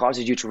it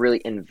causes you to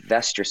really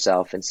invest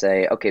yourself and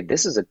say, okay,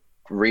 this is a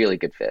really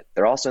good fit.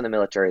 They're also in the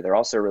military. They're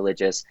also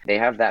religious. They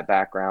have that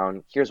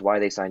background. Here's why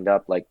they signed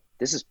up. Like,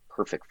 this is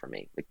perfect for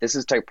me. Like, this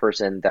is the type of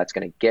person that's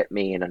going to get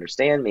me and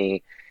understand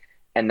me.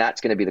 And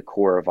that's going to be the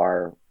core of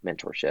our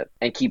mentorship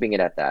and keeping it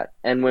at that.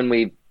 And when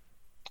we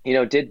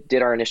did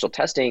our initial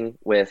testing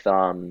with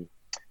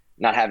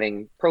not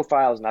having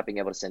profiles, not being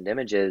able to send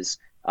images,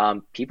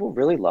 people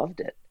really loved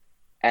it.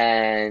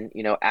 And,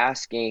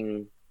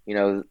 asking,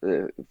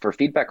 for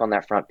feedback on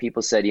that front,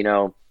 people said,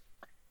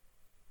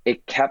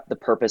 it kept the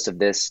purpose of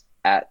this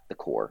at the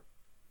core.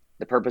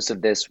 The purpose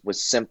of this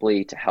was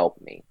simply to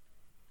help me.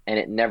 And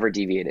it never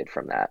deviated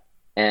from that.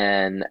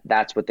 And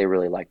that's what they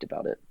really liked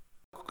about it.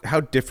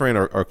 How different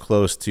or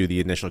close to the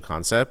initial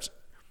concept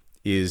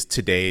is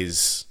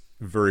today's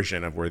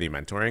version of Worthy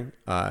Mentoring?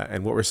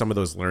 And what were some of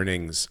those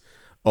learnings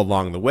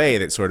along the way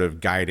that sort of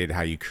guided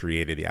how you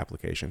created the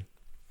application?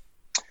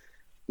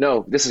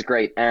 No, this is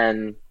great.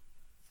 And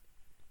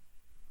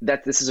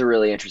this is a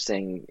really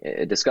interesting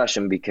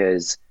discussion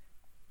because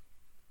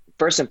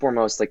first and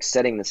foremost, like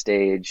setting the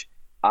stage,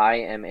 I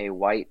am a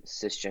white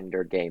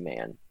cisgender gay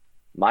man.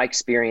 My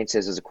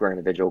experiences as a queer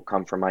individual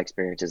come from my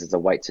experiences as a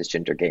white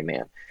cisgender gay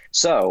man.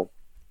 So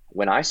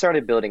when I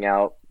started building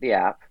out the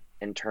app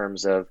in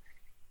terms of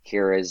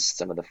here is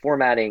some of the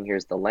formatting,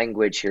 here's the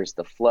language, here's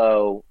the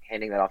flow,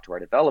 handing that off to our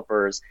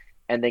developers,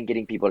 and then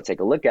getting people to take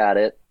a look at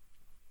it,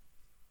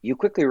 you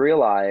quickly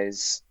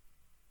realize,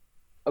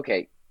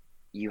 okay,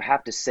 you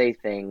have to say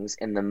things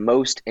in the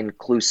most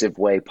inclusive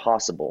way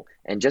possible.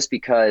 And just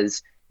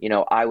because,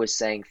 I was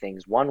saying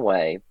things one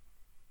way,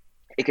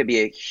 it could be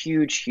a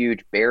huge,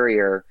 huge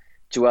barrier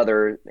to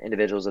other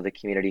individuals of the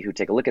community who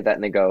take a look at that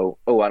and they go,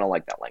 oh, I don't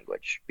like that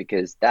language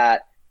because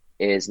that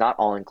is not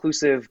all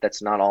inclusive,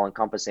 that's not all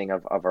encompassing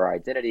of our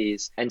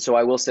identities. And so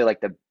I will say, like,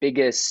 the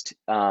biggest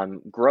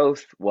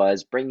growth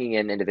was bringing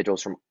in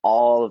individuals from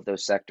all of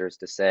those sectors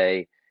to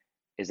say,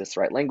 is this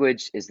the right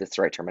language? Is this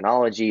the right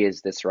terminology?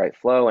 Is this the right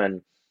flow?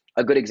 And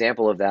a good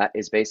example of that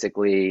is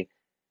basically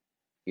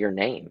your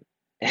name.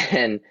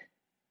 And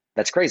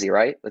that's crazy,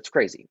 right? That's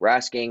crazy. We're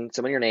asking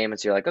someone your name, and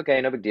so you're like, okay,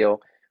 no big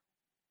deal.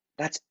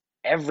 That's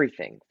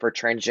everything for a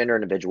transgender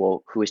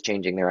individual who is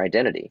changing their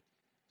identity.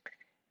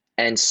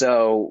 And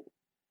so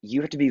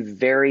you have to be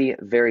very,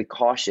 very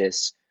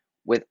cautious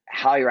with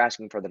how you're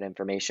asking for that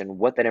information,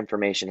 what that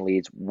information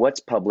leads, what's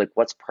public,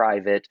 what's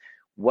private,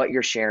 what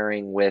you're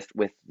sharing with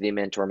the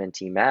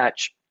mentor-mentee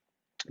match,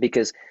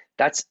 because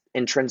that's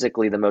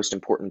intrinsically the most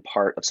important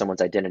part of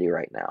someone's identity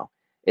right now,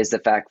 is the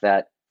fact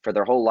that for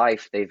their whole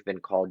life, they've been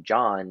called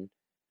John,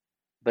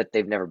 but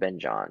they've never been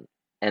John,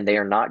 and they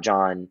are not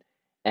John.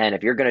 And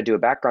if you're going to do a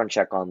background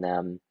check on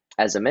them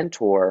as a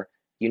mentor,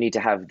 you need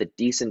to have the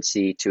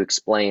decency to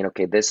explain,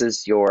 okay, this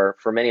is your,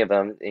 for many of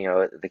them,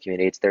 the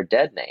community, it's their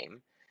dead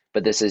name,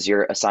 but this is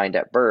your assigned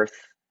at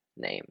birth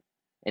name.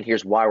 And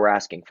here's why we're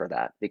asking for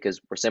that,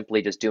 because we're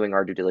simply just doing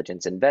our due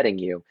diligence and vetting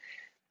you.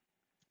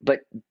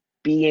 But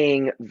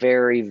being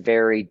very,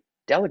 very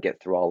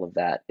delicate through all of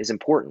that is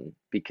important,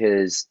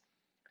 because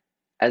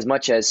as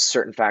much as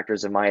certain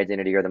factors of my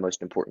identity are the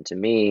most important to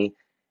me,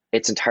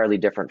 it's entirely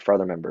different for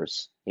other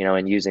members,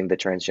 and using the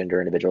transgender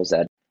individuals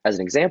as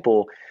an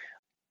example.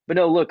 But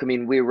no, look, I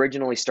mean, we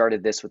originally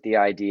started this with the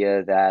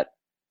idea that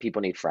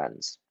people need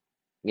friends.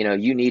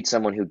 You need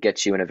someone who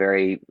gets you in a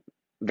very,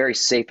 very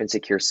safe and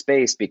secure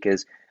space,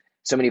 because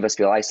so many of us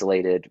feel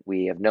isolated.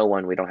 We have no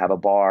one. We don't have a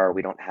bar.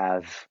 We don't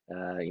have,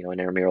 an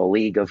intramural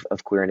league of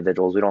queer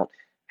individuals. We don't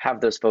have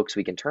those folks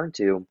we can turn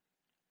to.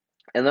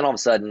 And then all of a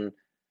sudden,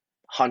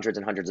 hundreds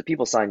and hundreds of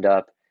people signed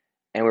up,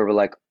 and we were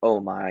like, oh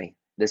my,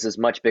 this is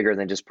much bigger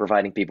than just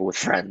providing people with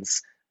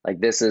friends. Like,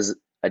 this is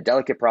a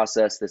delicate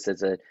process. This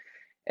is a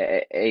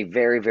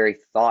very, very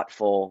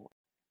thoughtful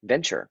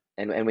venture,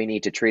 and we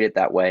need to treat it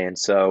that way. And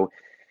so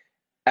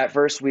at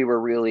first we were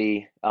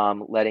really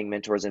letting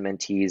mentors and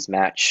mentees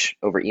match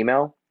over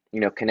email,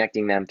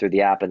 connecting them through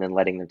the app and then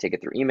letting them take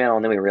it through email.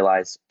 And then we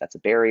realized that's a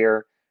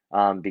barrier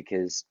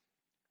because,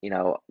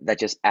 that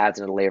just adds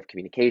another layer of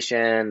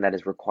communication that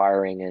is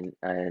requiring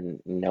a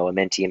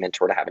mentee and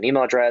mentor to have an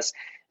email address.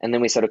 And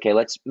then we said, okay,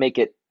 let's make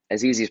it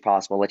as easy as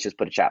possible. Let's just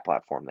put a chat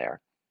platform there.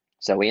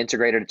 So we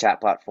integrated a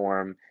chat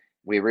platform.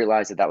 We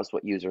realized that was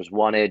what users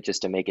wanted,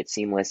 just to make it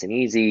seamless and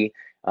easy.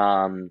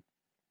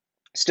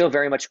 Still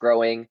very much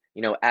growing,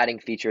 adding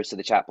features to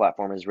the chat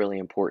platform is really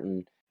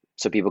important,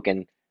 so people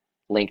can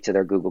link to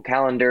their Google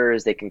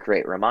calendars, they can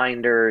create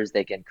reminders,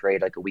 they can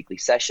create like a weekly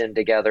session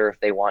together if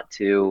they want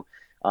to.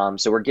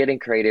 So we're getting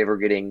creative, we're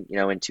getting,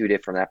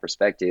 intuitive from that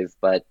perspective.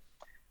 But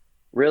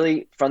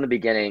really from the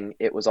beginning,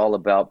 it was all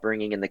about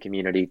bringing in the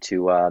community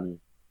to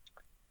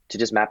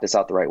just map this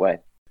out the right way.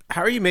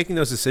 How are you making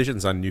those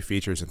decisions on new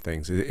features and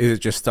things? Is it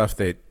just stuff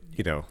that,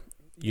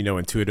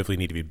 intuitively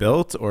need to be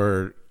built,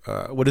 or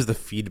what has the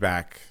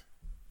feedback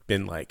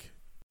been like?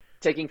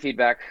 Taking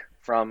feedback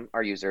from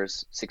our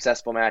users,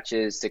 successful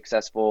matches,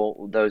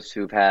 those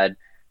who've had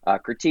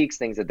critiques,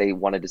 things that they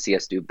wanted to see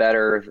us do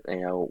better,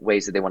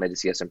 ways that they wanted to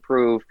see us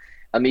improve.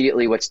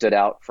 Immediately what stood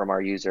out from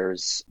our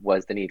users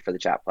was the need for the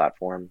chat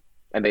platform,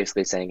 and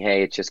basically saying,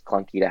 hey, it's just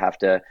clunky to have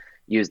to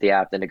use the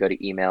app, then to go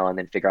to email and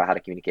then figure out how to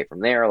communicate from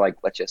there. Like,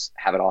 let's just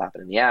have it all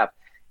happen in the app.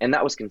 And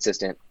that was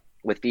consistent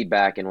with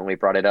feedback. And when we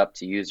brought it up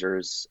to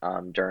users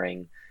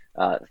during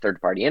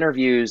third-party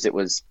interviews, it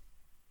was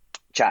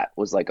chat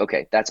was like,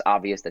 okay, that's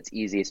obvious, that's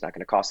easy, it's not going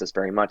to cost us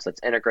very much,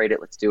 let's integrate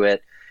it, let's do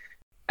it.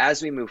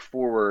 As we move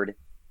forward,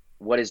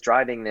 what is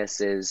driving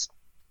this is,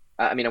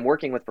 I'm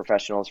working with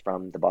professionals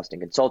from the Boston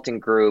Consulting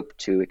Group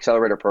to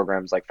accelerator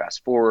programs like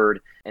Fast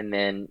Forward, and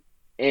then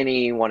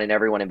anyone and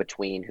everyone in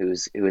between who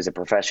is a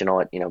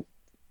professional at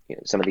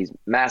some of these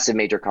massive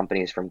major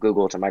companies, from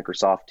Google to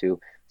Microsoft to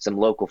some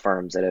local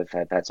firms that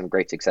have had some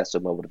great success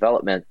with mobile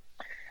development.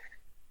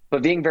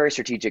 But being very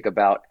strategic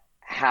about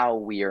how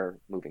we are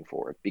moving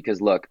forward,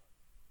 because look,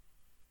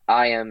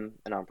 I am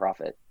a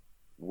nonprofit.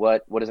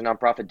 What does a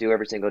nonprofit do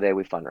every single day?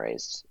 We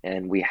fundraise,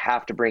 and we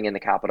have to bring in the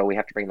capital, we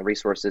have to bring the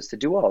resources to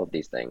do all of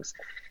these things.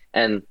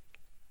 And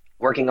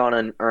working on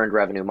an earned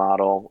revenue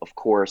model, of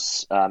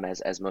course,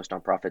 as most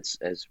nonprofits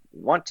as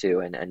want to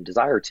and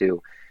desire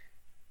to,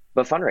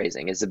 but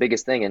fundraising is the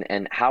biggest thing.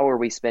 And how are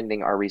we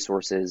spending our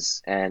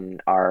resources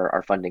and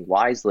our funding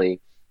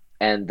wisely?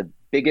 And the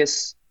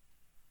biggest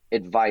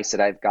advice that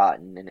I've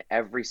gotten in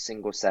every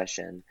single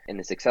session in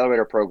this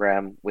accelerator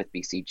program with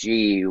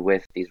BCG,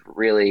 with these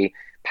really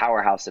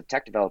powerhouse of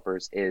tech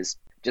developers, is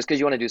just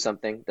because you want to do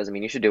something doesn't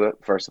mean you should do it,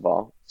 first of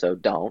all. So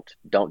don't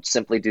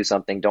simply do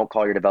something. Don't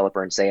call your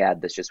developer and say, add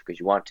this just because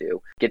you want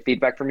to. Get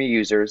feedback from your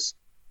users.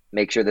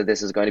 Make sure that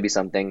this is going to be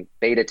something.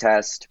 Beta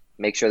test.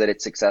 Make sure that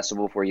it's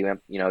accessible for you.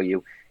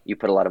 You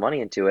put a lot of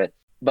money into it.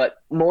 But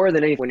more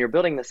than anything, when you're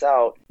building this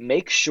out,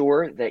 make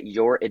sure that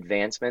your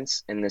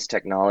advancements in this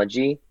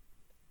technology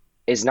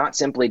is not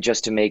simply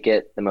just to make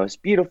it the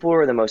most beautiful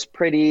or the most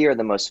pretty or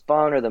the most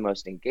fun or the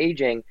most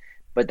engaging,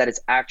 but that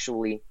it's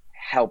actually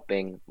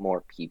helping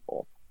more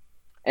people.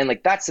 And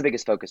like that's the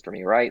biggest focus for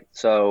me, right?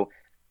 So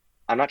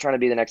I'm not trying to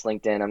be the next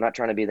LinkedIn. I'm not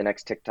trying to be the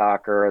next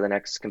TikToker or the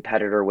next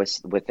competitor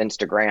with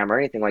Instagram or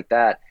anything like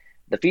that.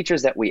 The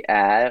features that we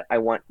add, I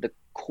want the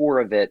core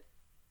of it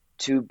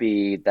to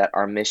be that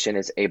our mission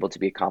is able to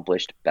be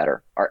accomplished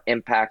better. Our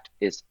impact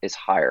is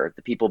higher.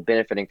 The people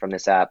benefiting from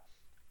this app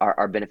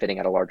are benefiting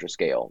at a larger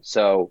scale.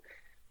 So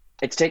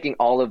it's taking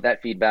all of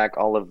that feedback,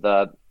 all of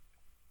the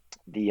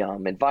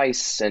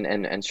advice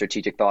and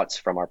strategic thoughts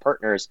from our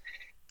partners,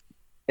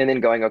 and then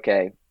going,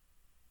 okay,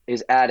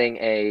 is adding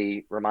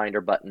a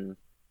reminder button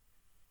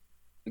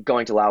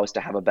going to allow us to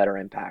have a better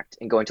impact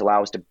and going to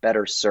allow us to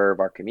better serve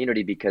our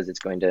community because it's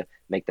going to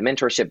make the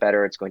mentorship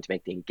better. It's going to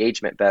make the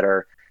engagement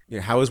better.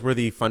 Yeah, how is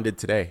Worthy funded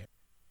today?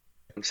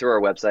 Through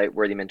our website,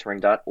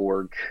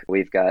 worthymentoring.org.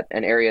 We've got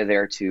an area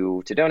there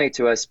to donate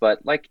to us,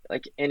 but like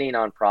any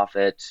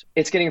nonprofit,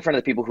 it's getting in front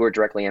of the people who are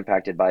directly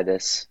impacted by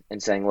this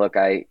and saying, look,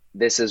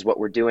 this is what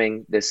we're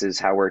doing. This is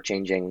how we're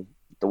changing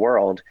the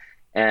world.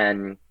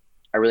 And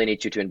I really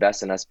need you to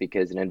invest in us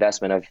because an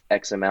investment of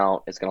X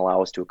amount is going to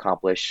allow us to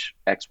accomplish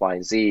X,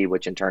 Y, Z,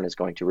 which in turn is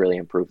going to really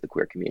improve the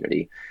queer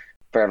community.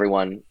 For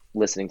everyone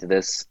listening to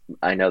this,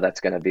 I know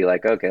that's going to be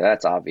like, okay,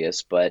 that's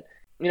obvious, but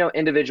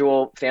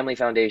individual family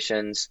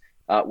foundations,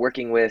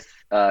 working with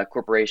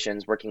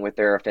corporations, working with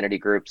their affinity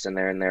groups and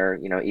their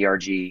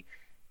ERG,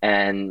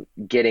 and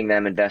getting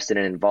them invested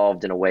and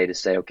involved in a way to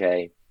say,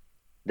 okay,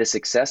 the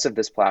success of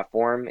this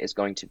platform is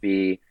going to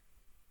be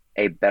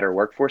a better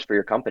workforce for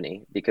your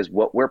company because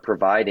what we're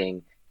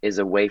providing is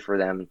a way for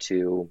them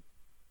to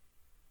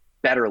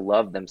better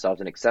love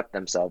themselves and accept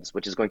themselves,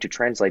 which is going to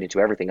translate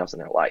into everything else in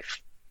their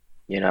life,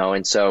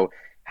 And so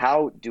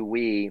how do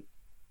we,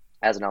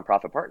 as a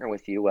nonprofit, partner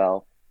with you?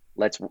 Well,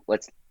 let's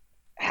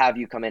have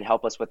you come in,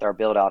 help us with our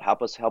build out,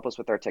 help us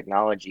with our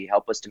technology,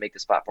 help us to make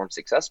this platform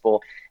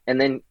successful. And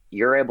then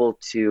you're able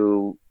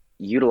to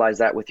utilize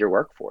that with your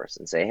workforce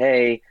and say,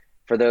 hey,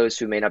 for those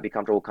who may not be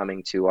comfortable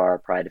coming to our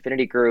Pride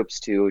affinity groups,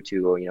 to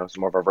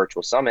some of our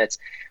virtual summits,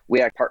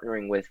 we are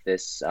partnering with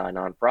this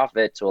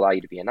nonprofit to allow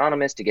you to be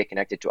anonymous, to get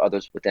connected to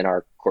others within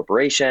our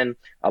corporation,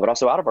 but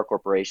also out of our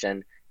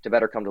corporation to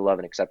better come to love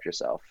and accept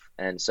yourself.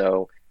 And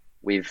so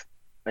we've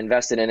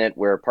invested in it,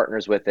 we're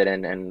partners with it,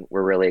 and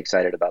we're really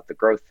excited about the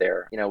growth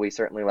there. We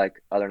certainly,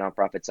 like other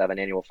nonprofits, have an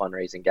annual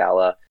fundraising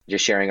gala,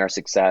 just sharing our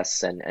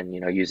success and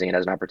using it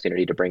as an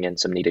opportunity to bring in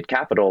some needed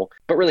capital,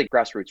 but really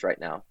grassroots right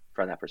now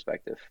from that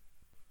perspective.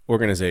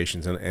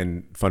 Organizations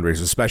and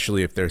fundraisers,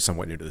 especially if they're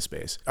somewhat new to the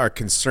space, are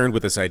concerned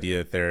with this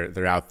idea that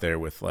they're out there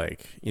with a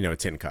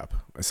tin cup,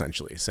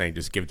 essentially saying,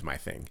 just give to my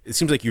thing. It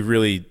seems like you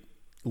really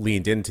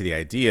leaned into the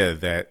idea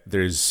that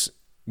there's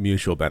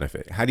mutual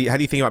benefit. How do you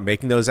think about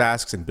making those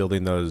asks and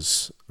building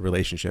those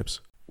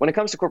relationships? When it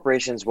comes to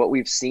corporations, what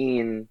we've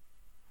seen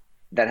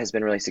that has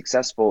been really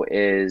successful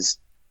is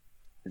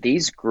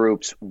these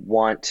groups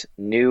want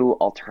new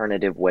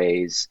alternative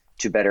ways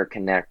to better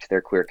connect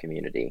their queer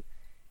community.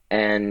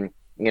 And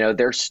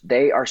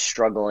they are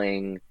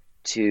struggling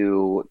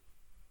to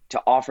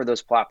offer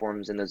those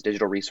platforms and those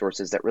digital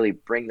resources that really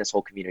bring this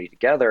whole community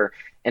together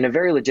in a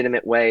very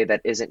legitimate way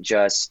that isn't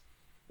just,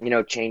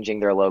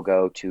 changing their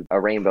logo to a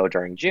rainbow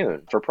during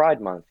June for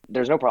Pride Month.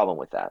 There's no problem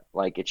with that.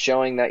 Like, it's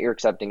showing that you're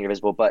accepting, you're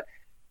visible, but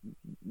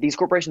these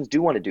corporations do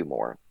want to do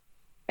more.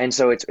 And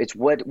so it's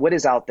what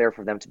is out there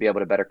for them to be able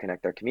to better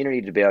connect their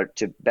community, to be able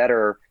to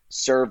better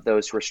serve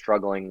those who are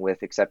struggling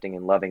with accepting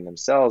and loving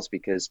themselves,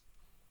 because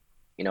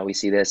we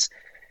see this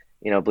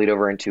bleed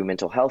over into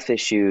mental health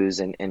issues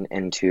and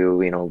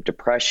into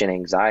depression,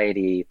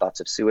 anxiety,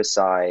 thoughts of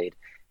suicide,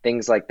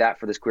 things like that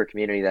for this queer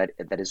community that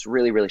is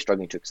really, really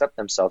struggling to accept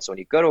themselves. So when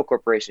you go to a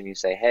corporation, you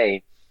say,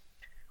 hey,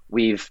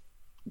 we've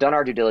done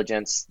our due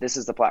diligence. This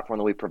is the platform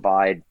that we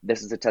provide.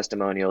 This is the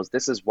testimonials.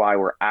 This is why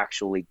we're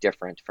actually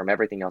different from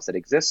everything else that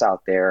exists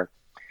out there.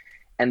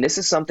 And this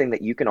is something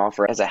that you can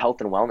offer as a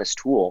health and wellness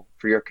tool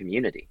for your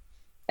community.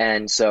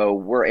 And so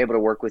we're able to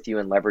work with you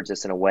and leverage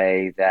this in a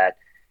way that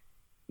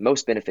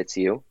most benefits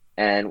you,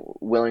 and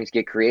willing to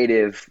get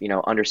creative,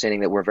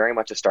 understanding that we're very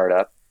much a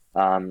startup.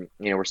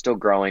 We're still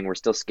growing, we're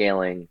still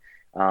scaling.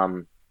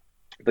 But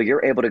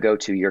you're able to go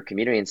to your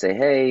community and say,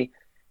 hey,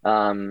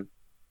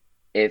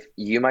 if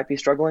you might be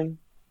struggling,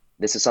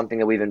 this is something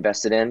that we've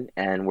invested in,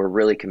 and we're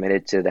really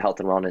committed to the health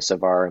and wellness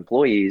of our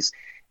employees.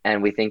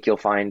 And we think you'll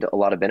find a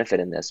lot of benefit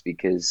in this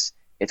because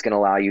it's going to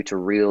allow you to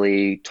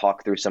really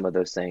talk through some of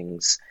those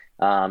things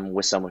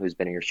with someone who's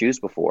been in your shoes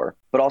before.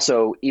 But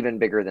also, even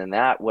bigger than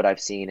that, what I've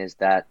seen is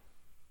that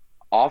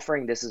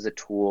offering this as a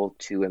tool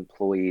to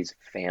employees'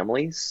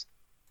 families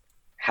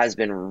has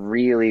been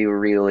really,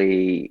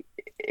 really,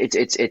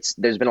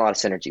 there's been a lot of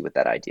synergy with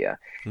that idea.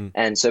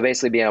 And so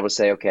basically being able to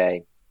say,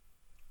 okay,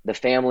 the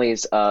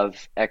families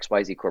of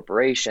XYZ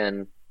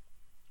Corporation,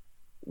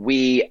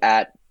 we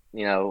at,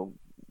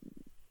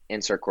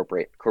 insert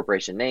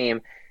corporation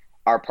name,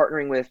 are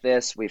partnering with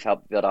this. We've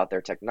helped build out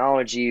their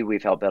technology.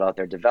 We've helped build out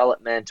their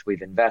development.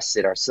 We've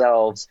invested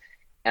ourselves.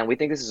 And we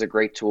think this is a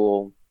great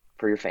tool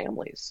for your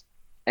families.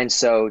 And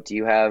so, do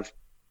you have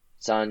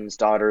sons,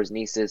 daughters,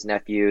 nieces,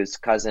 nephews,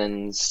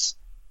 cousins,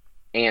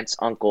 aunts,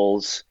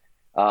 uncles,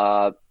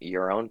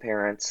 your own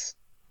parents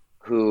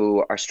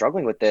who are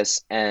struggling with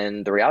this?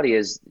 And the reality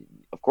is,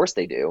 of course,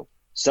 they do.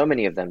 So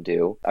many of them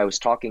do. I was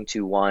talking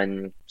to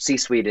one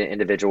C-suite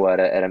individual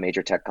at a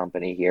major tech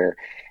company here,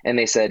 and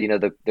they said,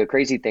 the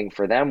crazy thing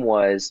for them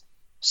was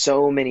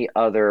so many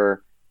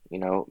other,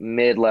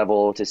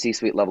 mid-level to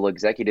C-suite level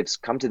executives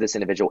come to this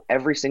individual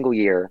every single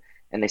year,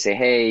 and they say,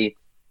 hey,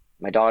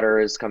 my daughter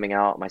is coming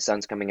out, my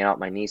son's coming out,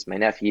 my niece, my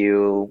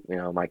nephew,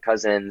 my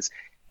cousins.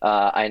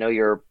 I know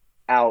you're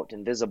out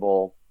and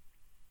visible.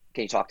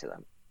 Can you talk to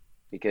them?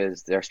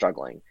 Because they're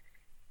struggling.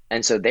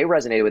 And so they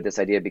resonated with this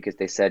idea because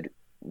they said,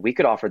 we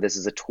could offer this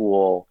as a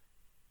tool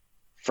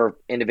for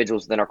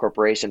individuals within our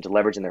corporation to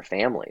leverage in their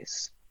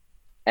families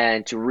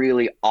and to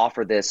really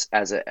offer this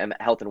as a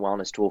health and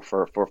wellness tool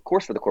for of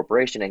course, for the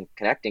corporation and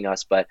connecting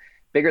us, but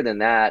bigger than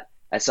that,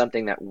 as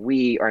something that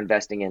we are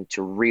investing in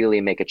to really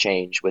make a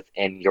change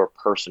within your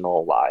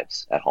personal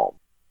lives at home.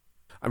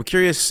 I'm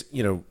curious,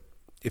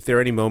 if there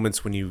are any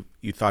moments when you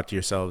thought to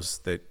yourselves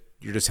that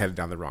you're just headed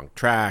down the wrong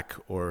track,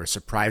 or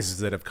surprises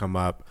that have come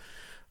up,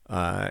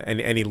 and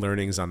any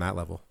learnings on that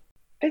level.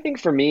 I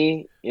think for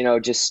me,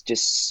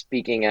 just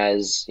speaking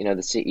as, the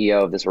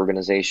CEO of this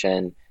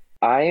organization,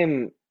 I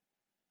am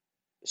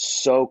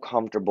so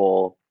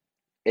comfortable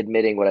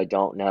admitting what I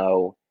don't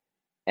know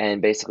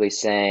and basically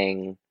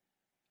saying,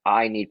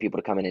 I need people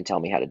to come in and tell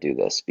me how to do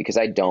this because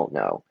I don't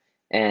know.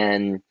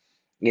 And,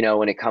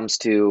 when it comes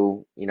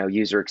to,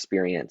 user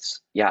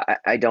experience, yeah,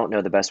 I don't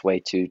know the best way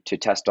to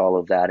test all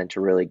of that and to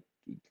really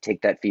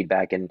take that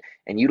feedback and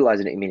utilize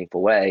it in a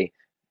meaningful way,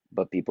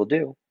 but people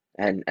do.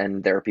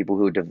 And there are people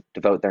who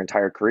devote their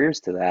entire careers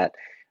to that.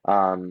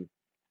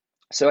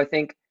 So I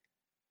think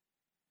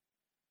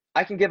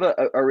I can give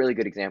a really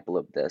good example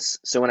of this.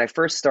 So when I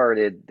first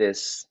started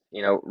this,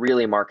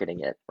 really marketing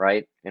it,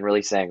 right? And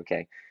really saying,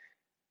 okay,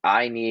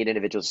 I need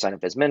individuals to sign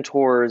up as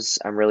mentors.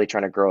 I'm really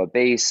trying to grow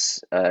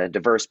a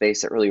diverse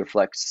base that really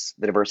reflects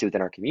the diversity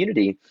within our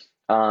community.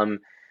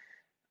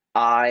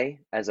 I,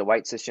 as a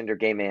white cisgender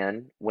gay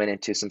man, went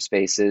into some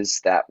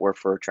spaces that were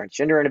for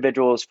transgender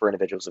individuals, for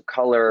individuals of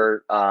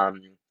color,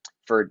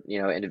 for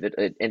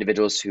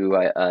individuals who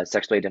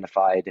sexually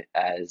identified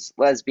as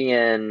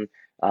lesbian,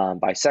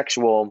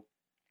 bisexual,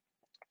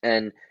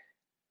 and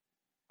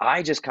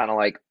I just kind of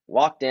like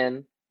walked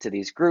in to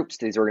these groups,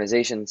 to these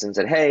organizations, and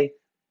said, "Hey,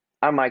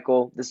 I'm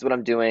Michael. This is what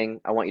I'm doing.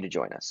 I want you to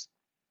join us."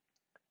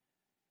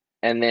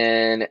 And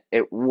then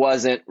it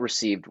wasn't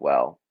received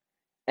well.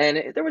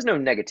 And there was no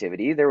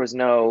negativity. There was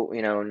no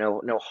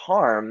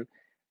harm.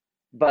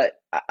 But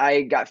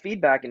I got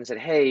feedback and said,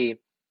 hey,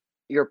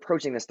 you're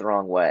approaching this the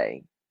wrong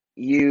way.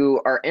 You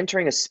are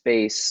entering a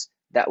space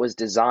that was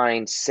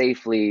designed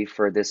safely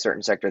for this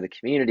certain sector of the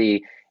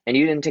community, and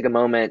you didn't take a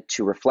moment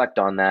to reflect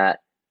on that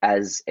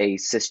as a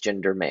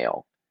cisgender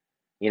male.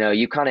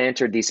 You kind of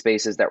entered these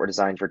spaces that were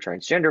designed for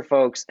transgender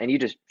folks, and you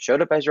just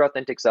showed up as your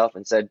authentic self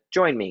and said,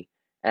 join me,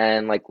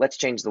 and let's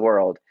change the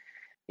world.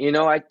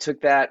 I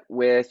took that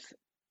with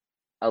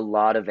a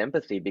lot of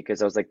empathy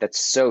because I was like, that's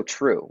so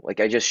true.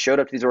 I just showed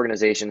up to these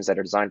organizations that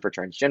are designed for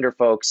transgender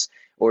folks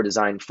or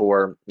designed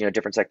for,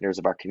 different sectors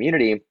of our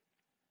community.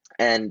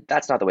 And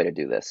that's not the way to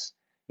do this.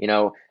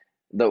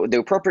 The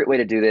appropriate way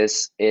to do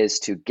this is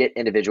to get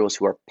individuals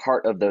who are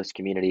part of those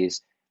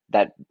communities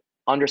that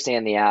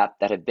understand the app,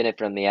 that have benefited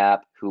from the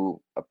app, who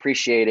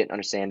appreciate it,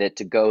 understand it,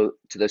 to go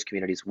to those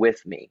communities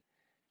with me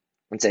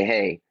and say,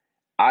 hey,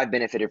 I've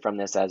benefited from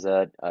this as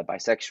a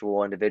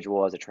bisexual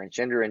individual, as a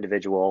transgender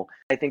individual.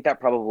 I think that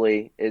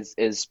probably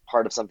is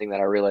part of something that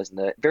I realized in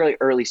the very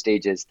early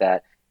stages,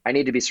 that I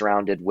need to be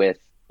surrounded with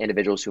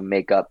individuals who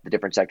make up the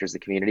different sectors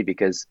of the community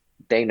because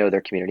they know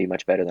their community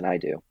much better than I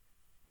do.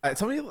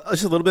 Tell me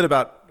just a little bit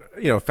about,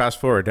 Fast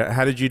Forward.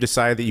 How did you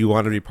decide that you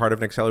wanted to be part of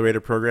an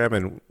accelerator program,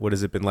 and what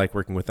has it been like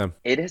working with them?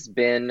 It has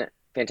been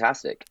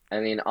fantastic.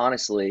 I mean,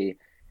 honestly,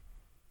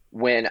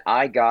 when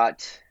I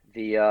got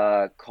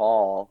the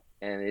call,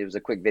 and it was a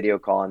quick video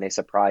call, and they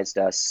surprised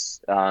us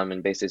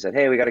and basically said,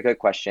 hey, we got a good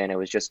question. It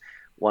was just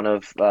one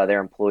of their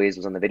employees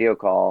was on the video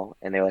call,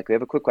 and they were like, we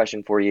have a quick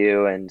question for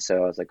you. And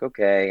so I was like,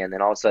 okay. And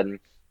then all of a sudden,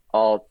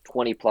 all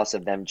 20 plus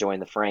of them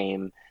joined the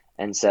frame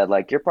and said,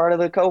 you're part of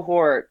the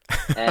cohort.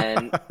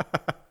 And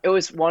it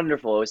was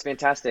wonderful. It was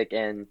fantastic.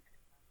 And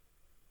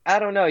I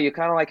don't know, you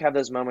kind of have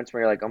those moments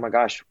where you're like, oh my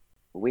gosh,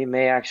 we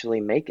may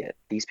actually make it.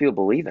 These people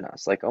believe in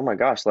us. Oh my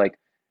gosh,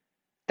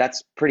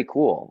 that's pretty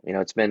cool.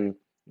 It's been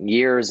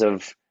years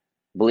of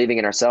believing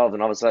in ourselves,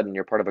 and all of a sudden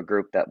you're part of a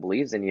group that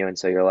believes in you, and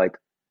so you're like,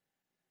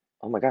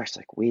 oh my gosh,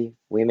 we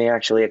may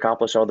actually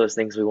accomplish all those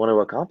things we want to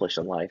accomplish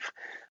in life.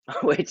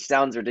 Which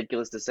sounds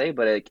ridiculous to say,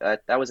 but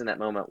that was in that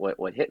moment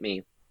what hit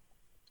me.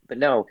 But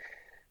no,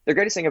 the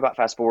greatest thing about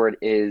Fast Forward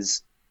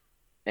is,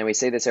 and we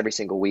say this every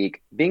single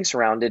week, being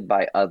surrounded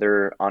by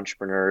other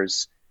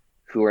entrepreneurs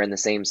who are in the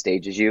same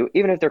stage as you.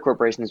 Even if their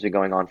corporation has been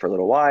going on for a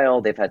little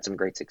while, they've had some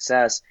great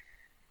success,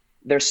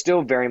 they're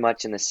still very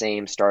much in the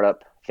same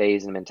startup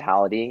phase and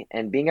mentality,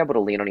 and being able to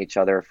lean on each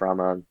other from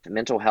a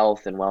mental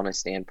health and wellness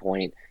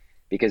standpoint,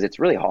 because it's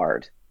really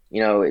hard.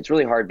 It's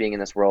really hard being in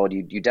this world.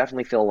 You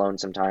definitely feel alone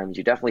sometimes.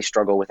 You definitely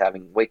struggle with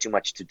having way too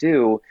much to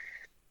do,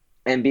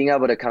 and being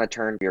able to kind of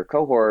turn to your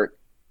cohort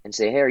and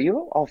say, hey, are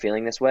you all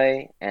feeling this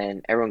way?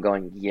 And everyone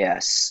going,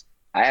 yes,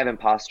 I have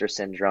imposter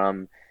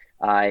syndrome.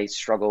 I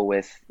struggle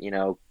with,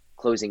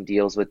 closing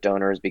deals with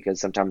donors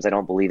because sometimes I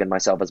don't believe in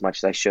myself as much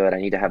as I should.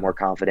 I need to have more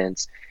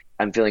confidence.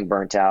 I'm feeling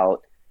burnt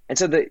out. And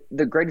so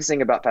the greatest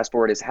thing about Fast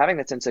Forward is having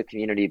that sense of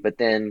community, but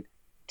then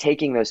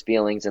taking those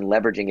feelings and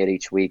leveraging it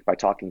each week by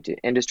talking to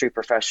industry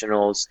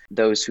professionals,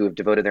 those who have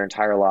devoted their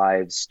entire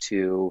lives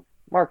to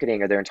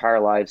marketing or their entire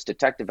lives to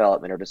tech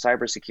development or to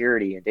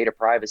cybersecurity and data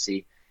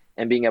privacy,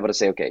 and being able to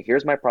say, okay,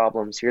 here's my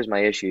problems, here's my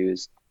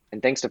issues.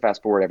 And thanks to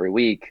Fast Forward every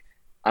week,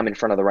 I'm in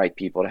front of the right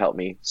people to help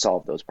me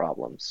solve those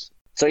problems.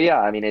 So yeah,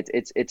 I mean,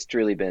 it's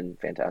truly been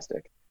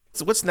fantastic.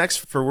 So what's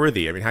next for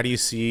Worthy? I mean, how do you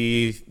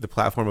see the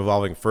platform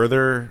evolving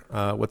further?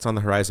 What's on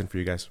the horizon for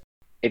you guys?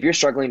 If you're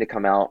struggling to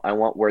come out, I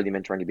want Worthy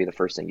Mentoring to be the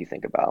first thing you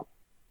think about.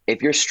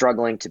 If you're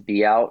struggling to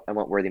be out, I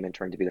want Worthy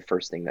Mentoring to be the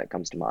first thing that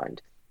comes to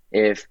mind.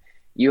 If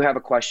you have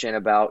a question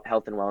about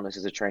health and wellness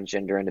as a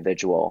transgender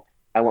individual,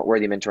 I want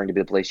Worthy Mentoring to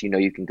be the place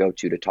you can go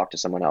to talk to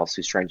someone else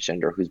who's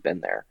transgender, who's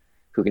been there,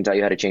 who can tell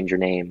you how to change your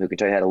name, who can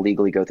tell you how to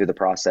legally go through the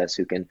process,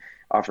 who can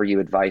offer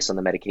you advice on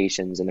the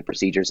medications and the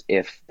procedures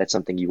if that's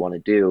something you want to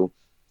do.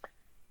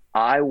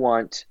 I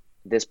want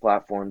this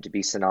platform to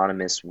be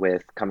synonymous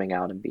with coming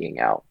out and being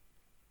out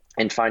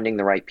and finding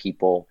the right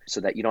people so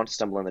that you don't have to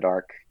stumble in the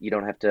dark. You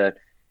don't have to,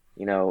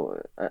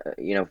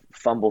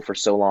 fumble for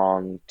so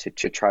long to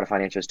try to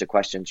find answers to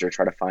questions or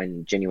try to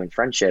find genuine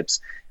friendships.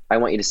 I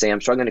want you to say,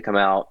 I'm struggling to come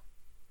out,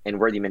 and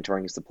Worthy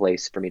Mentoring is the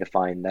place for me to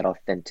find that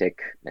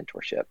authentic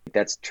mentorship.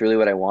 That's truly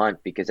what I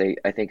want, because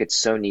I think it's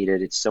so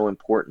needed. It's so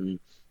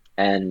important.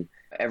 And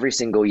every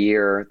single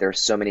year,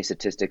 there's so many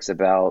statistics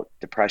about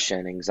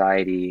depression,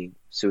 anxiety,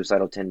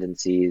 suicidal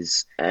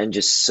tendencies, and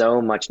just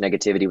so much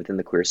negativity within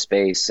the queer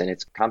space. And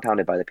it's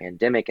compounded by the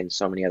pandemic and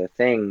so many other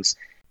things.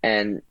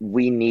 And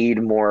we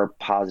need more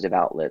positive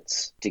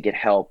outlets to get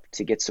help,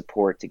 to get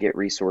support, to get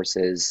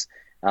resources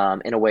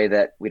in a way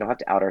that we don't have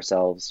to out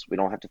ourselves. We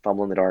don't have to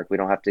fumble in the dark. We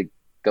don't have to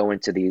go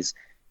into these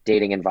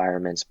dating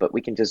environments, but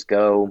we can just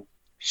go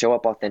show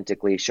up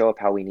authentically, show up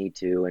how we need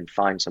to, and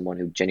find someone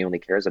who genuinely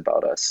cares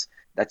about us.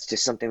 That's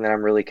just something that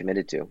I'm really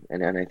committed to,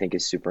 and I think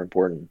is super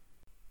important.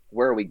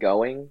 Where are we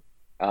going?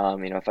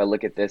 If I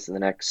look at this in the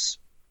next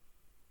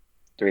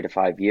 3 to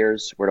 5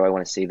 years, where do I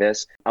want to see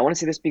this? I want to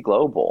see this be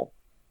global,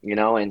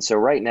 and so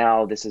right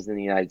now this is in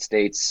the United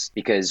States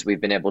because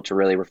we've been able to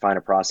really refine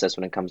a process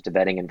when it comes to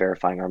vetting and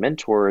verifying our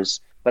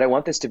mentors. But I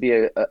want this to be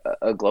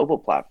a global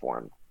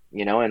platform,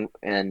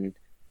 and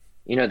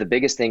the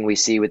biggest thing we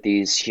see with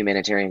these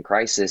humanitarian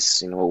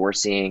crises, what we're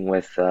seeing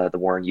with the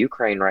war in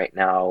Ukraine right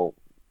now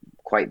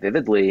quite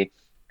vividly,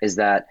 is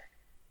that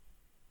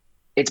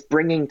it's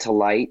bringing to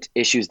light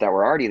issues that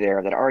were already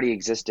there, that already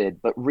existed,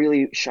 but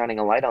really shining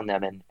a light on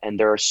them. And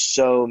there are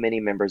so many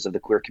members of the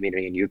queer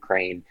community in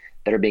Ukraine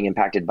that are being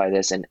impacted by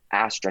this in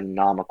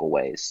astronomical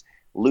ways,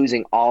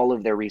 losing all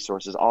of their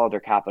resources, all of their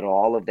capital,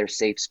 all of their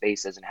safe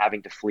spaces, and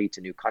having to flee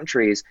to new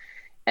countries.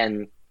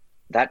 And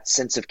that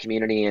sense of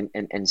community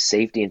and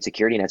safety and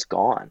security, and it's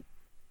gone,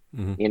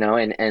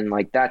 and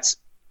like, that's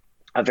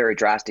a very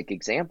drastic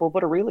example,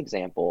 but a real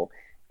example.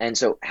 And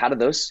so how do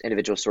those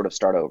individuals sort of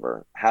start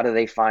over? How do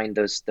they find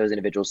those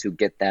individuals who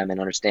get them and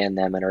understand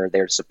them and are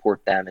there to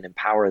support them and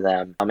empower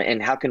them?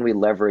 And how can we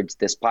leverage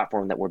this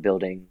platform that we're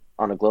building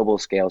on a global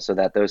scale so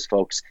that those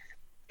folks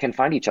can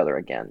find each other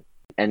again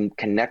and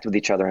connect with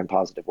each other in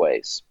positive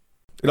ways?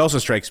 It also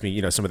strikes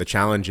me, some of the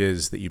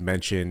challenges that you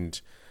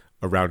mentioned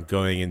around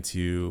going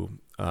into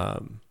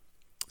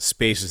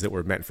spaces that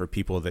were meant for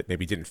people that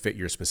maybe didn't fit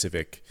your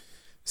specific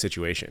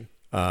situation.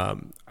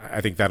 I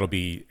think that'll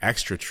be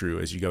extra true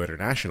as you go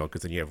international,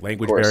 because then you have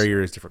language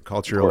barriers, different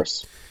cultural.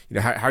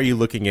 How are you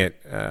looking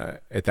at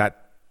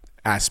that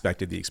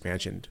aspect of the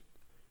expansion?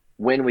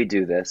 When we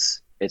do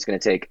this, it's going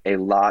to take a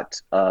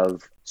lot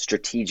of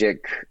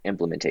strategic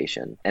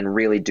implementation and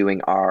really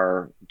doing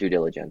our due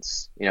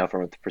diligence,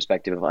 from a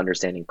perspective of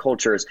understanding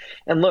cultures.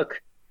 And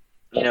look,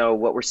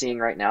 what we're seeing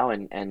right now,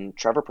 and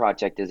Trevor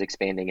Project is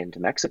expanding into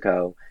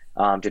Mexico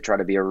to try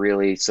to be a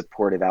really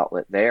supportive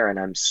outlet there. And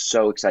I'm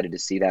so excited to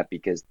see that,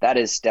 because that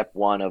is step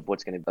one of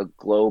what's going to be a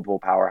global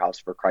powerhouse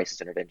for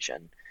crisis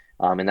intervention.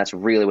 And that's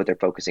really what they're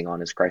focusing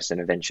on, is crisis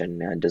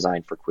intervention and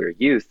designed for queer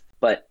youth.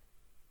 But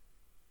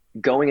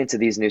going into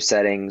these new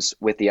settings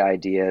with the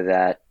idea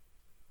that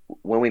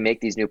when we make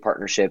these new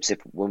partnerships,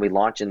 when we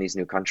launch in these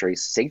new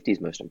countries, safety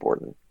is most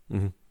important.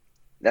 Mm-hmm.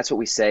 That's what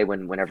we say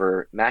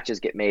whenever matches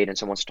get made and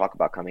someone wants to talk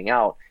about coming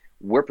out.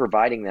 We're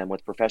providing them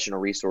with professional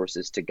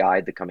resources to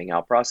guide the coming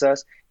out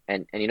process.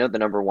 And the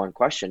number one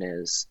question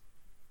is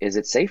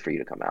it safe for you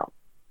to come out?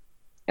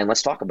 And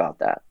let's talk about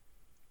that.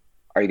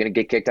 Are you going to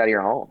get kicked out of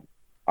your home?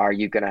 Are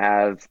you going to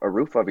have a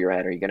roof over your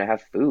head? Are you going to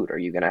have food? Are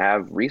you going to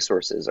have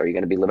resources? Are you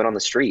going to be living on the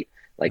street?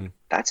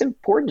 That's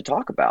important to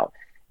talk about.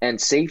 And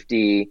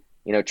safety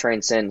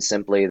transcend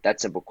simply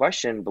that simple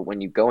question. But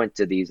when you go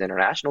into these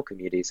international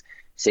communities,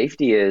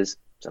 safety is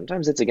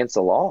sometimes it's against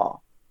the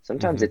law.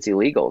 Sometimes Hmm. it's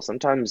illegal.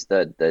 Sometimes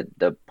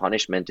the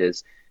punishment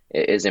is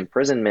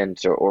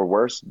imprisonment or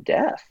worse,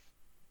 death,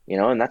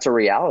 and that's a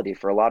reality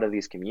for a lot of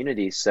these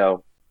communities.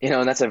 So,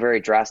 and that's a very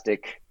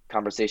drastic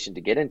conversation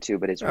to get into,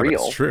 but it's Oh, but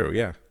it's real. true.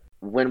 Yeah.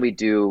 When we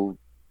do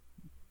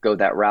go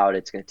that route,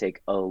 it's going to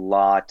take a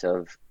lot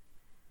of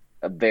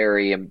a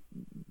very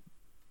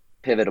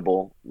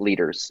pivotable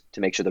leaders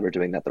to make sure that we're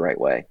doing that the right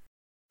way.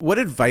 What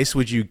advice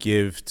would you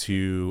give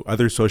to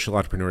other social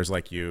entrepreneurs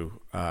like you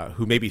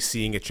who may be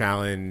seeing a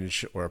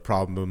challenge or a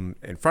problem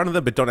in front of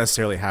them, but don't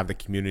necessarily have the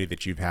community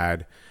that you've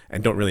had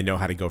and don't really know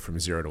how to go from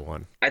 0 to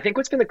 1? I think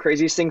what's been the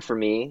craziest thing for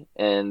me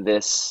in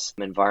this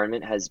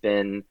environment has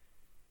been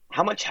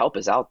how much help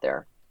is out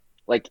there.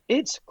 Like,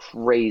 it's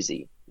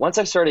crazy. Once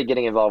I started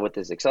getting involved with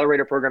this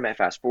accelerator program at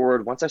Fast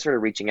Forward, once I started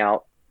reaching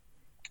out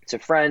to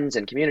friends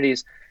and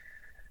communities,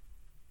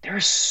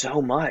 there's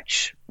so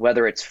much,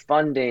 whether it's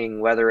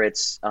funding, whether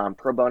it's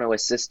pro bono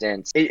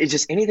assistance, it's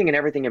just anything and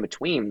everything in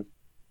between.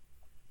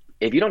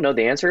 If you don't know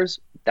the answers,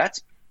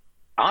 that's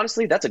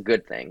honestly, that's a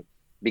good thing,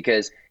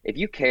 because if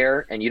you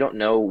care and you don't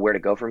know where to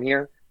go from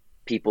here,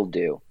 people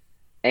do.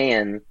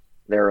 And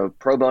there are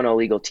pro bono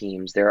legal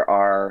teams, there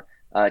are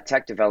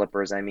tech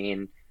developers. I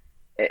mean,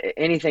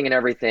 anything and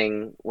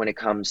everything when it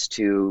comes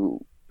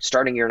to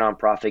starting your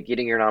nonprofit,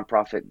 getting your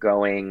nonprofit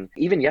going.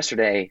 Even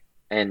yesterday,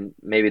 and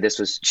maybe this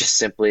was just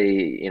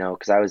simply,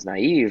 because I was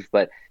naive,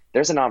 but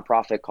there's a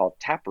nonprofit called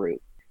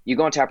Taproot. You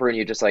go on Taproot and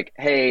you're just like,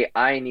 hey,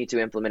 I need to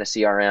implement a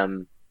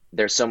CRM.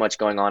 There's so much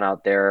going on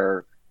out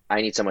there.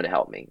 I need someone to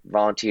help me.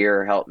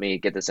 Volunteer, help me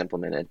get this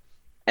implemented.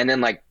 And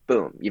then like,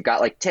 boom, you've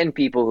got like 10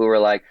 people who are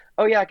like,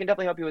 oh yeah, I can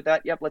definitely help you with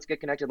that. Yep, let's get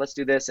connected. Let's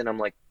do this. And I'm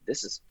like,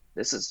 this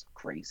is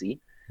crazy.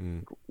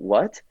 Mm.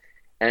 What?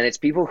 And it's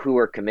people who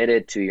are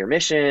committed to your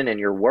mission and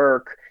your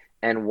work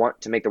and want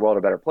to make the world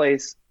a better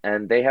place.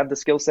 And they have the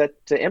skill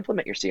set to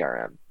implement your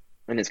CRM.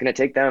 And it's going to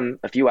take them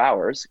a few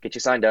hours, get you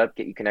signed up,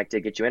 get you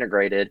connected, get you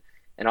integrated.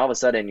 And all of a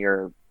sudden,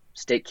 your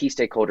key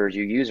stakeholders,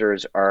 your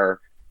users are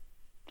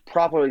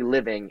properly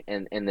living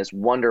in this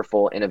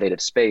wonderful,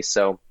 innovative space.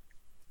 So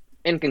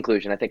in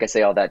conclusion, I think I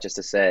say all that just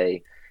to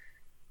say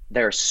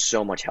there's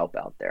so much help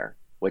out there,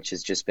 which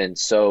has just been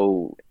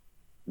so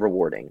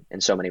rewarding in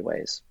so many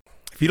ways.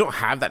 If you don't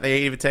have that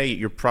naivete,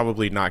 you're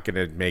probably not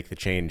going to make the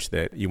change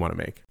that you want to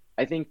make.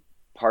 I think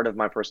part of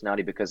my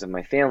personality, because of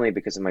my family,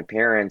 because of my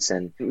parents,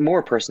 and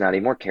more personality,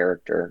 more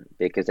character,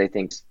 because I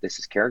think this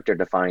is character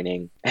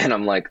defining. And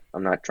I'm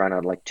not trying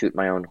to like toot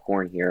my own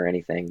horn here or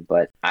anything,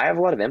 but I have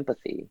a lot of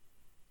empathy.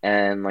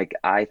 And like,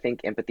 I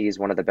think empathy is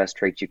one of the best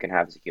traits you can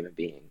have as a human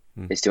being,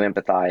 is to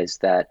empathize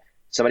that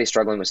somebody's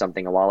struggling with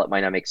something, and while it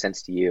might not make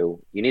sense to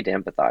you, you need to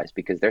empathize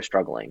because they're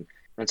struggling.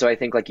 And so I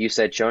think, like you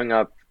said, showing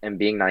up and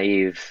being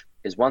naive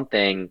is one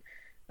thing,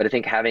 but I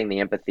think having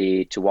the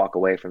empathy to walk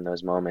away from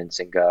those moments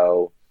and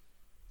go,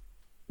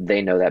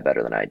 they know that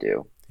better than I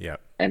do. Yeah.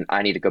 And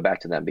I need to go back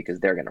to them because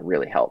they're going to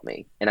really help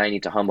me. And I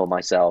need to humble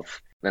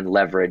myself and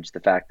leverage the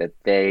fact that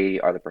they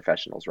are the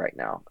professionals right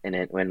now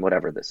in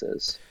whatever this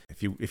is.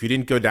 If you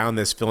didn't go down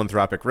this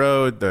philanthropic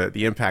road,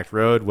 the impact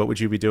road, what would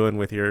you be doing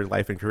with your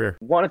life and career?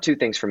 One of two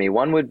things for me.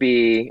 One would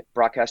be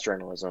broadcast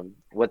journalism.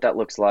 What that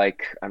looks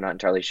like, I'm not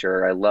entirely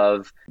sure. I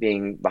love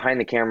being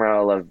behind the camera.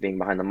 I love being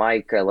behind the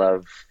mic. I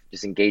love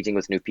just engaging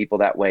with new people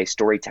that way,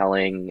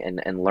 storytelling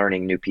and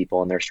learning new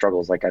people and their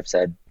struggles, like I've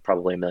said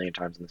probably a million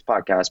times in this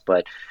podcast.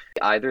 But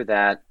either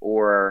that,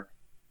 or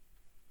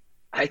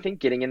I think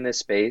getting in this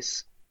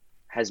space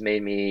has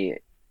made me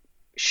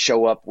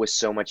show up with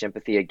so much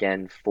empathy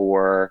again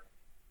for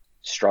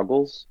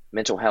struggles,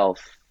 mental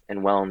health and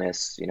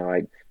wellness.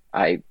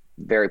 I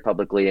very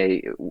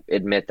publicly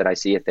admit that I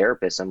see a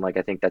therapist. I'm like,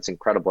 I think that's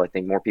incredible. I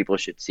think more people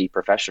should see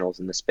professionals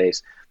in this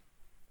space.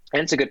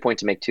 And it's a good point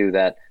to make too,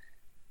 that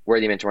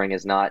Worthy Mentoring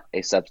is not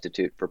a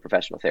substitute for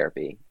professional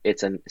therapy.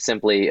 It's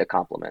simply a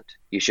complement.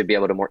 You should be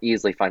able to more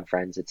easily find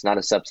friends. It's not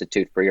a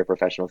substitute for your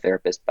professional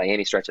therapist by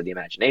any stretch of the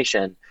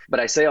imagination.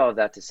 But I say all of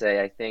that to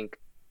say, I think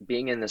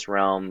being in this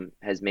realm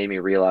has made me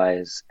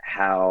realize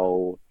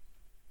how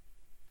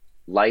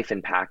life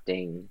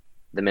impacting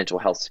the mental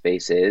health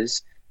space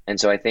is. And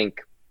so I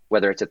think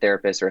whether it's a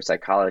therapist or a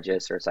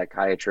psychologist or a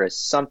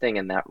psychiatrist, something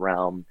in that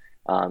realm,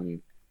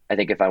 I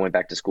think if I went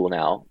back to school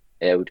now,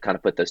 it would kind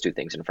of put those two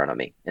things in front of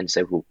me and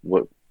say,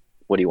 what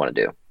do you want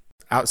to do?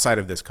 Outside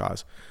of this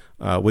cause,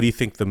 what do you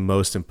think the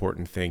most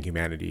important thing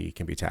humanity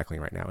can be tackling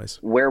right now is?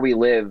 Where we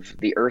live,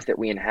 the earth that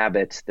we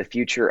inhabit, the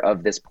future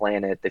of this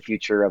planet, the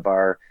future of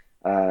our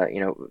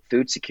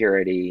food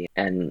security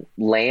and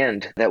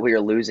land that we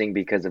are losing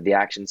because of the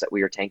actions that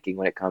we are taking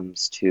when it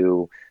comes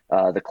to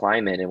the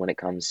climate and when it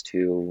comes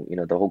to,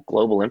 the whole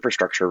global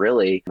infrastructure,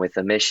 really, with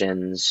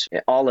emissions,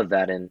 all of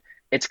that. And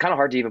it's kind of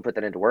hard to even put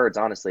that into words,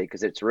 honestly,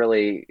 because it's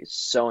really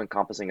so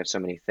encompassing of so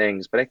many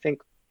things. But I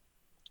think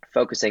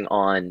focusing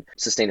on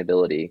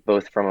sustainability,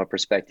 both from a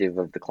perspective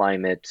of the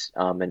climate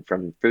and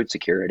from food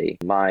security.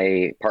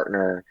 My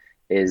partner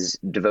is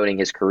devoting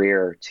his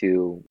career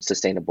to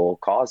sustainable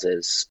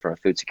causes from a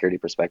food security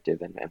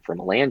perspective and from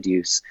a land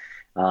use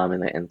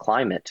and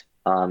climate.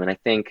 And I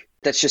think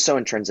that's just so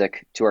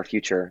intrinsic to our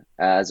future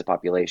as a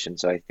population.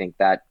 So I think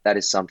that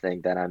is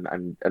something that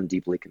I'm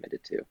deeply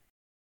committed to.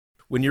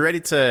 When you're ready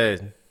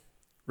to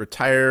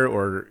retire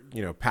or,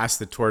 pass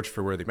the torch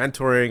for Worthy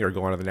Mentoring or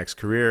go on to the next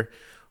career,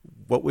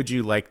 what would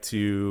you like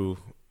to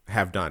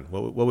have done?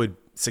 What would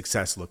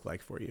success look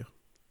like for you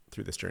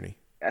through this journey?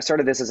 I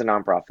started this as a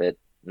nonprofit.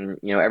 And,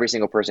 every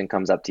single person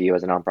comes up to you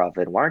as a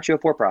nonprofit. Why aren't you a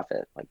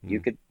for-profit? Like you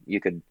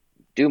could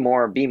do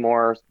more, be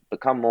more,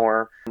 become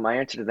more. My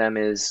answer to them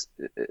is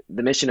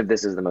the mission of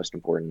this is the most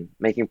important.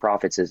 Making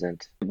profits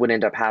isn't. What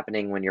end up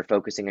happening when you're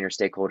focusing on your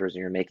stakeholders and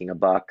you're making a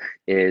buck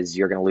is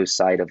you're going to lose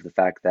sight of the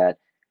fact that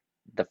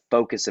the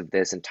focus of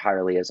this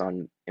entirely is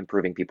on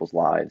improving people's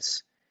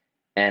lives.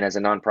 And as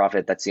a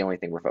nonprofit, that's the only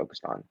thing we're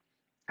focused on.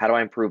 How do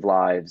I improve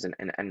lives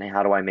and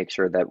how do I make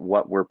sure that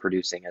what we're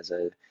producing as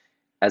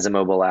a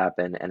mobile app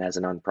and as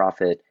a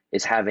nonprofit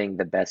is having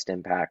the best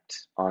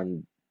impact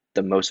on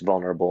the most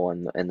vulnerable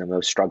and the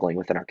most struggling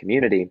within our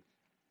community.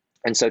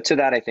 And so to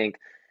that, I think,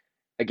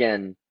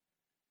 again,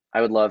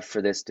 I would love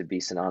for this to be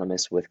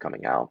synonymous with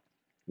coming out.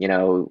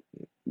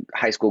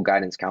 High school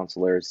guidance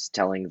counselors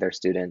telling their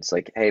students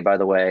like, hey, by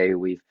the way,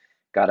 we've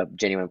got a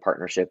genuine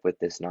partnership with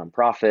this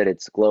nonprofit.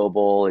 It's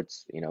global.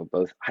 It's,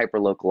 both hyper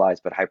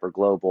localized, but hyper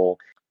global.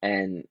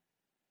 And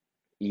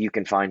you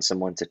can find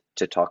someone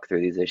to talk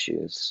through these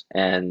issues,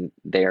 and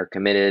they are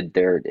committed.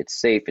 It's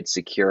safe, it's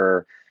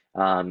secure.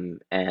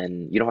 And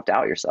you don't have to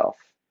out yourself.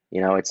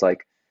 It's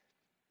like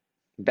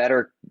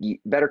better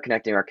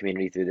connecting our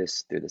community through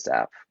this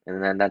app.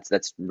 And then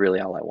that's really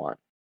all I want.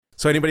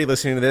 So anybody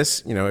listening to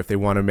this, if they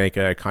want to make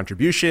a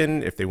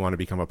contribution, if they want to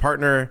become a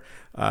partner,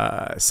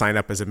 sign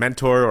up as a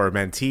mentor or a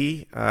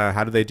mentee,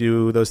 how do they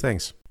do those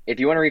things? If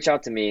you want to reach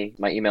out to me,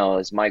 my email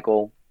is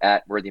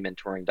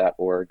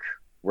michael@worthymentoring.org,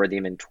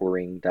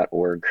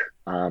 worthymentoring.org.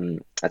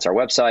 That's our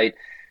website.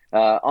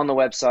 On the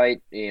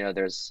website,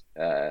 there's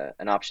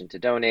an option to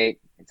donate.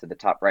 It's at the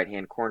top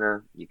right-hand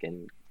corner. You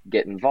can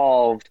get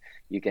involved.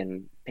 You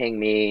can ping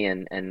me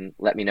and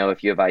let me know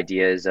if you have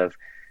ideas of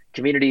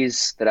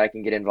communities that I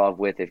can get involved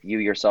with. If you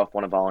yourself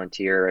want to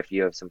volunteer, if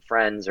you have some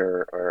friends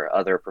or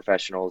other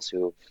professionals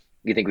who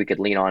you think we could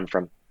lean on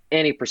from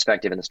any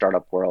perspective in the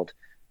startup world.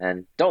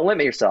 And don't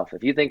limit yourself.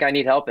 If you think I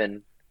need help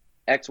in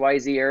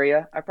XYZ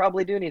area, I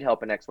probably do need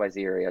help in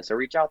XYZ area. So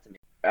reach out to me.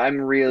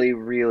 I'm really,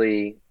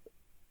 really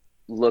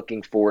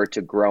looking forward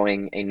to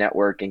growing a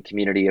network and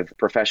community of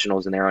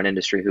professionals in their own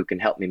industry who can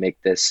help me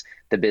make this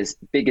the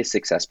biggest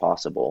success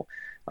possible.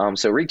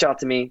 So reach out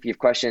to me if you have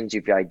questions,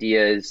 you have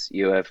ideas,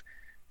 you have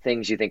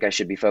things you think I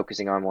should be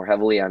focusing on more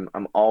heavily. I'm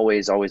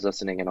always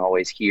listening and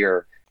always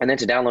here. And then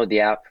to download the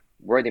app,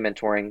 Worthy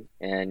Mentoring,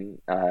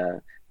 and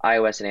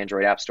iOS and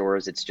Android app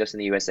stores. It's just in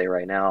the USA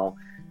right now.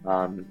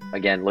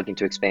 Again, looking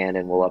to expand,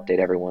 and we'll update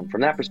everyone from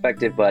that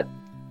perspective. But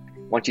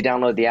once you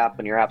download the app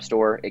in your app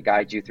store, it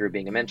guides you through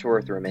being a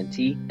mentor, through a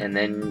mentee, and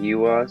then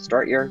you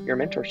start your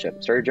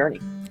mentorship, start your journey.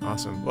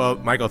 Awesome. Well,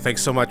 Michael,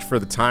 thanks so much for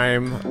the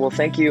time. Well,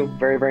 thank you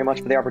very, very much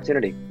for the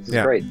opportunity. This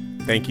is great.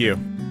 Thank you.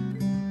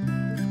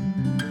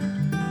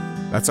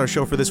 That's our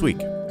show for this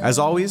week. As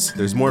always,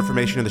 there's more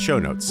information in the show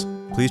notes.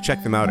 Please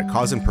check them out at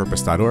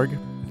causeandpurpose.org.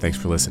 Thanks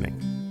for listening.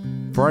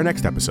 For our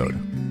next episode,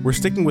 we're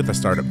sticking with the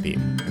startup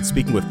theme and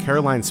speaking with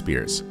Caroline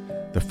Spears,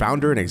 the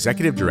founder and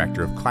executive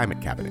director of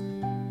Climate Cabinet.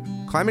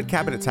 Climate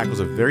Cabinet tackles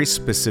a very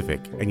specific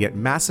and yet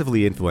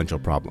massively influential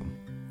problem.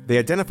 They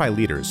identify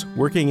leaders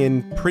working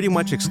in pretty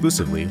much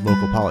exclusively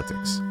local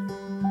politics.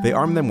 They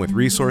arm them with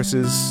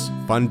resources,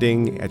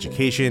 funding,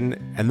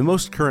 education, and the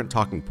most current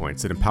talking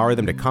points that empower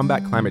them to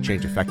combat climate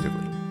change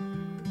effectively.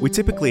 We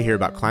typically hear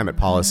about climate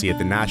policy at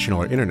the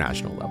national or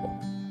international level,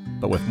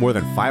 but with more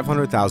than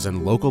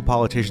 500,000 local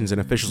politicians and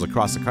officials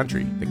across the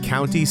country, the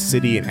county,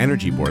 city, and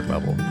energy board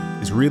level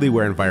is really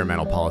where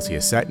environmental policy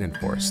is set and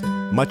enforced,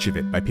 much of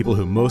it by people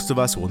who most of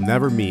us will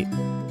never meet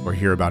or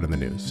hear about in the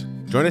news.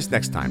 Join us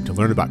next time to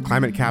learn about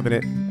Climate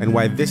Cabinet and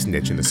why this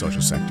niche in the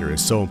social sector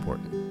is so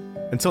important.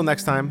 Until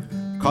next time,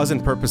 Cause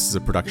and Purpose is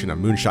a production of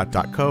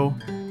Moonshot.co.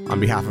 On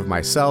behalf of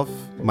myself,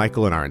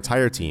 Michael, and our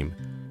entire team,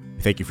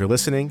 thank you for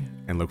listening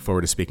and look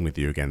forward to speaking with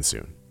you again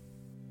soon.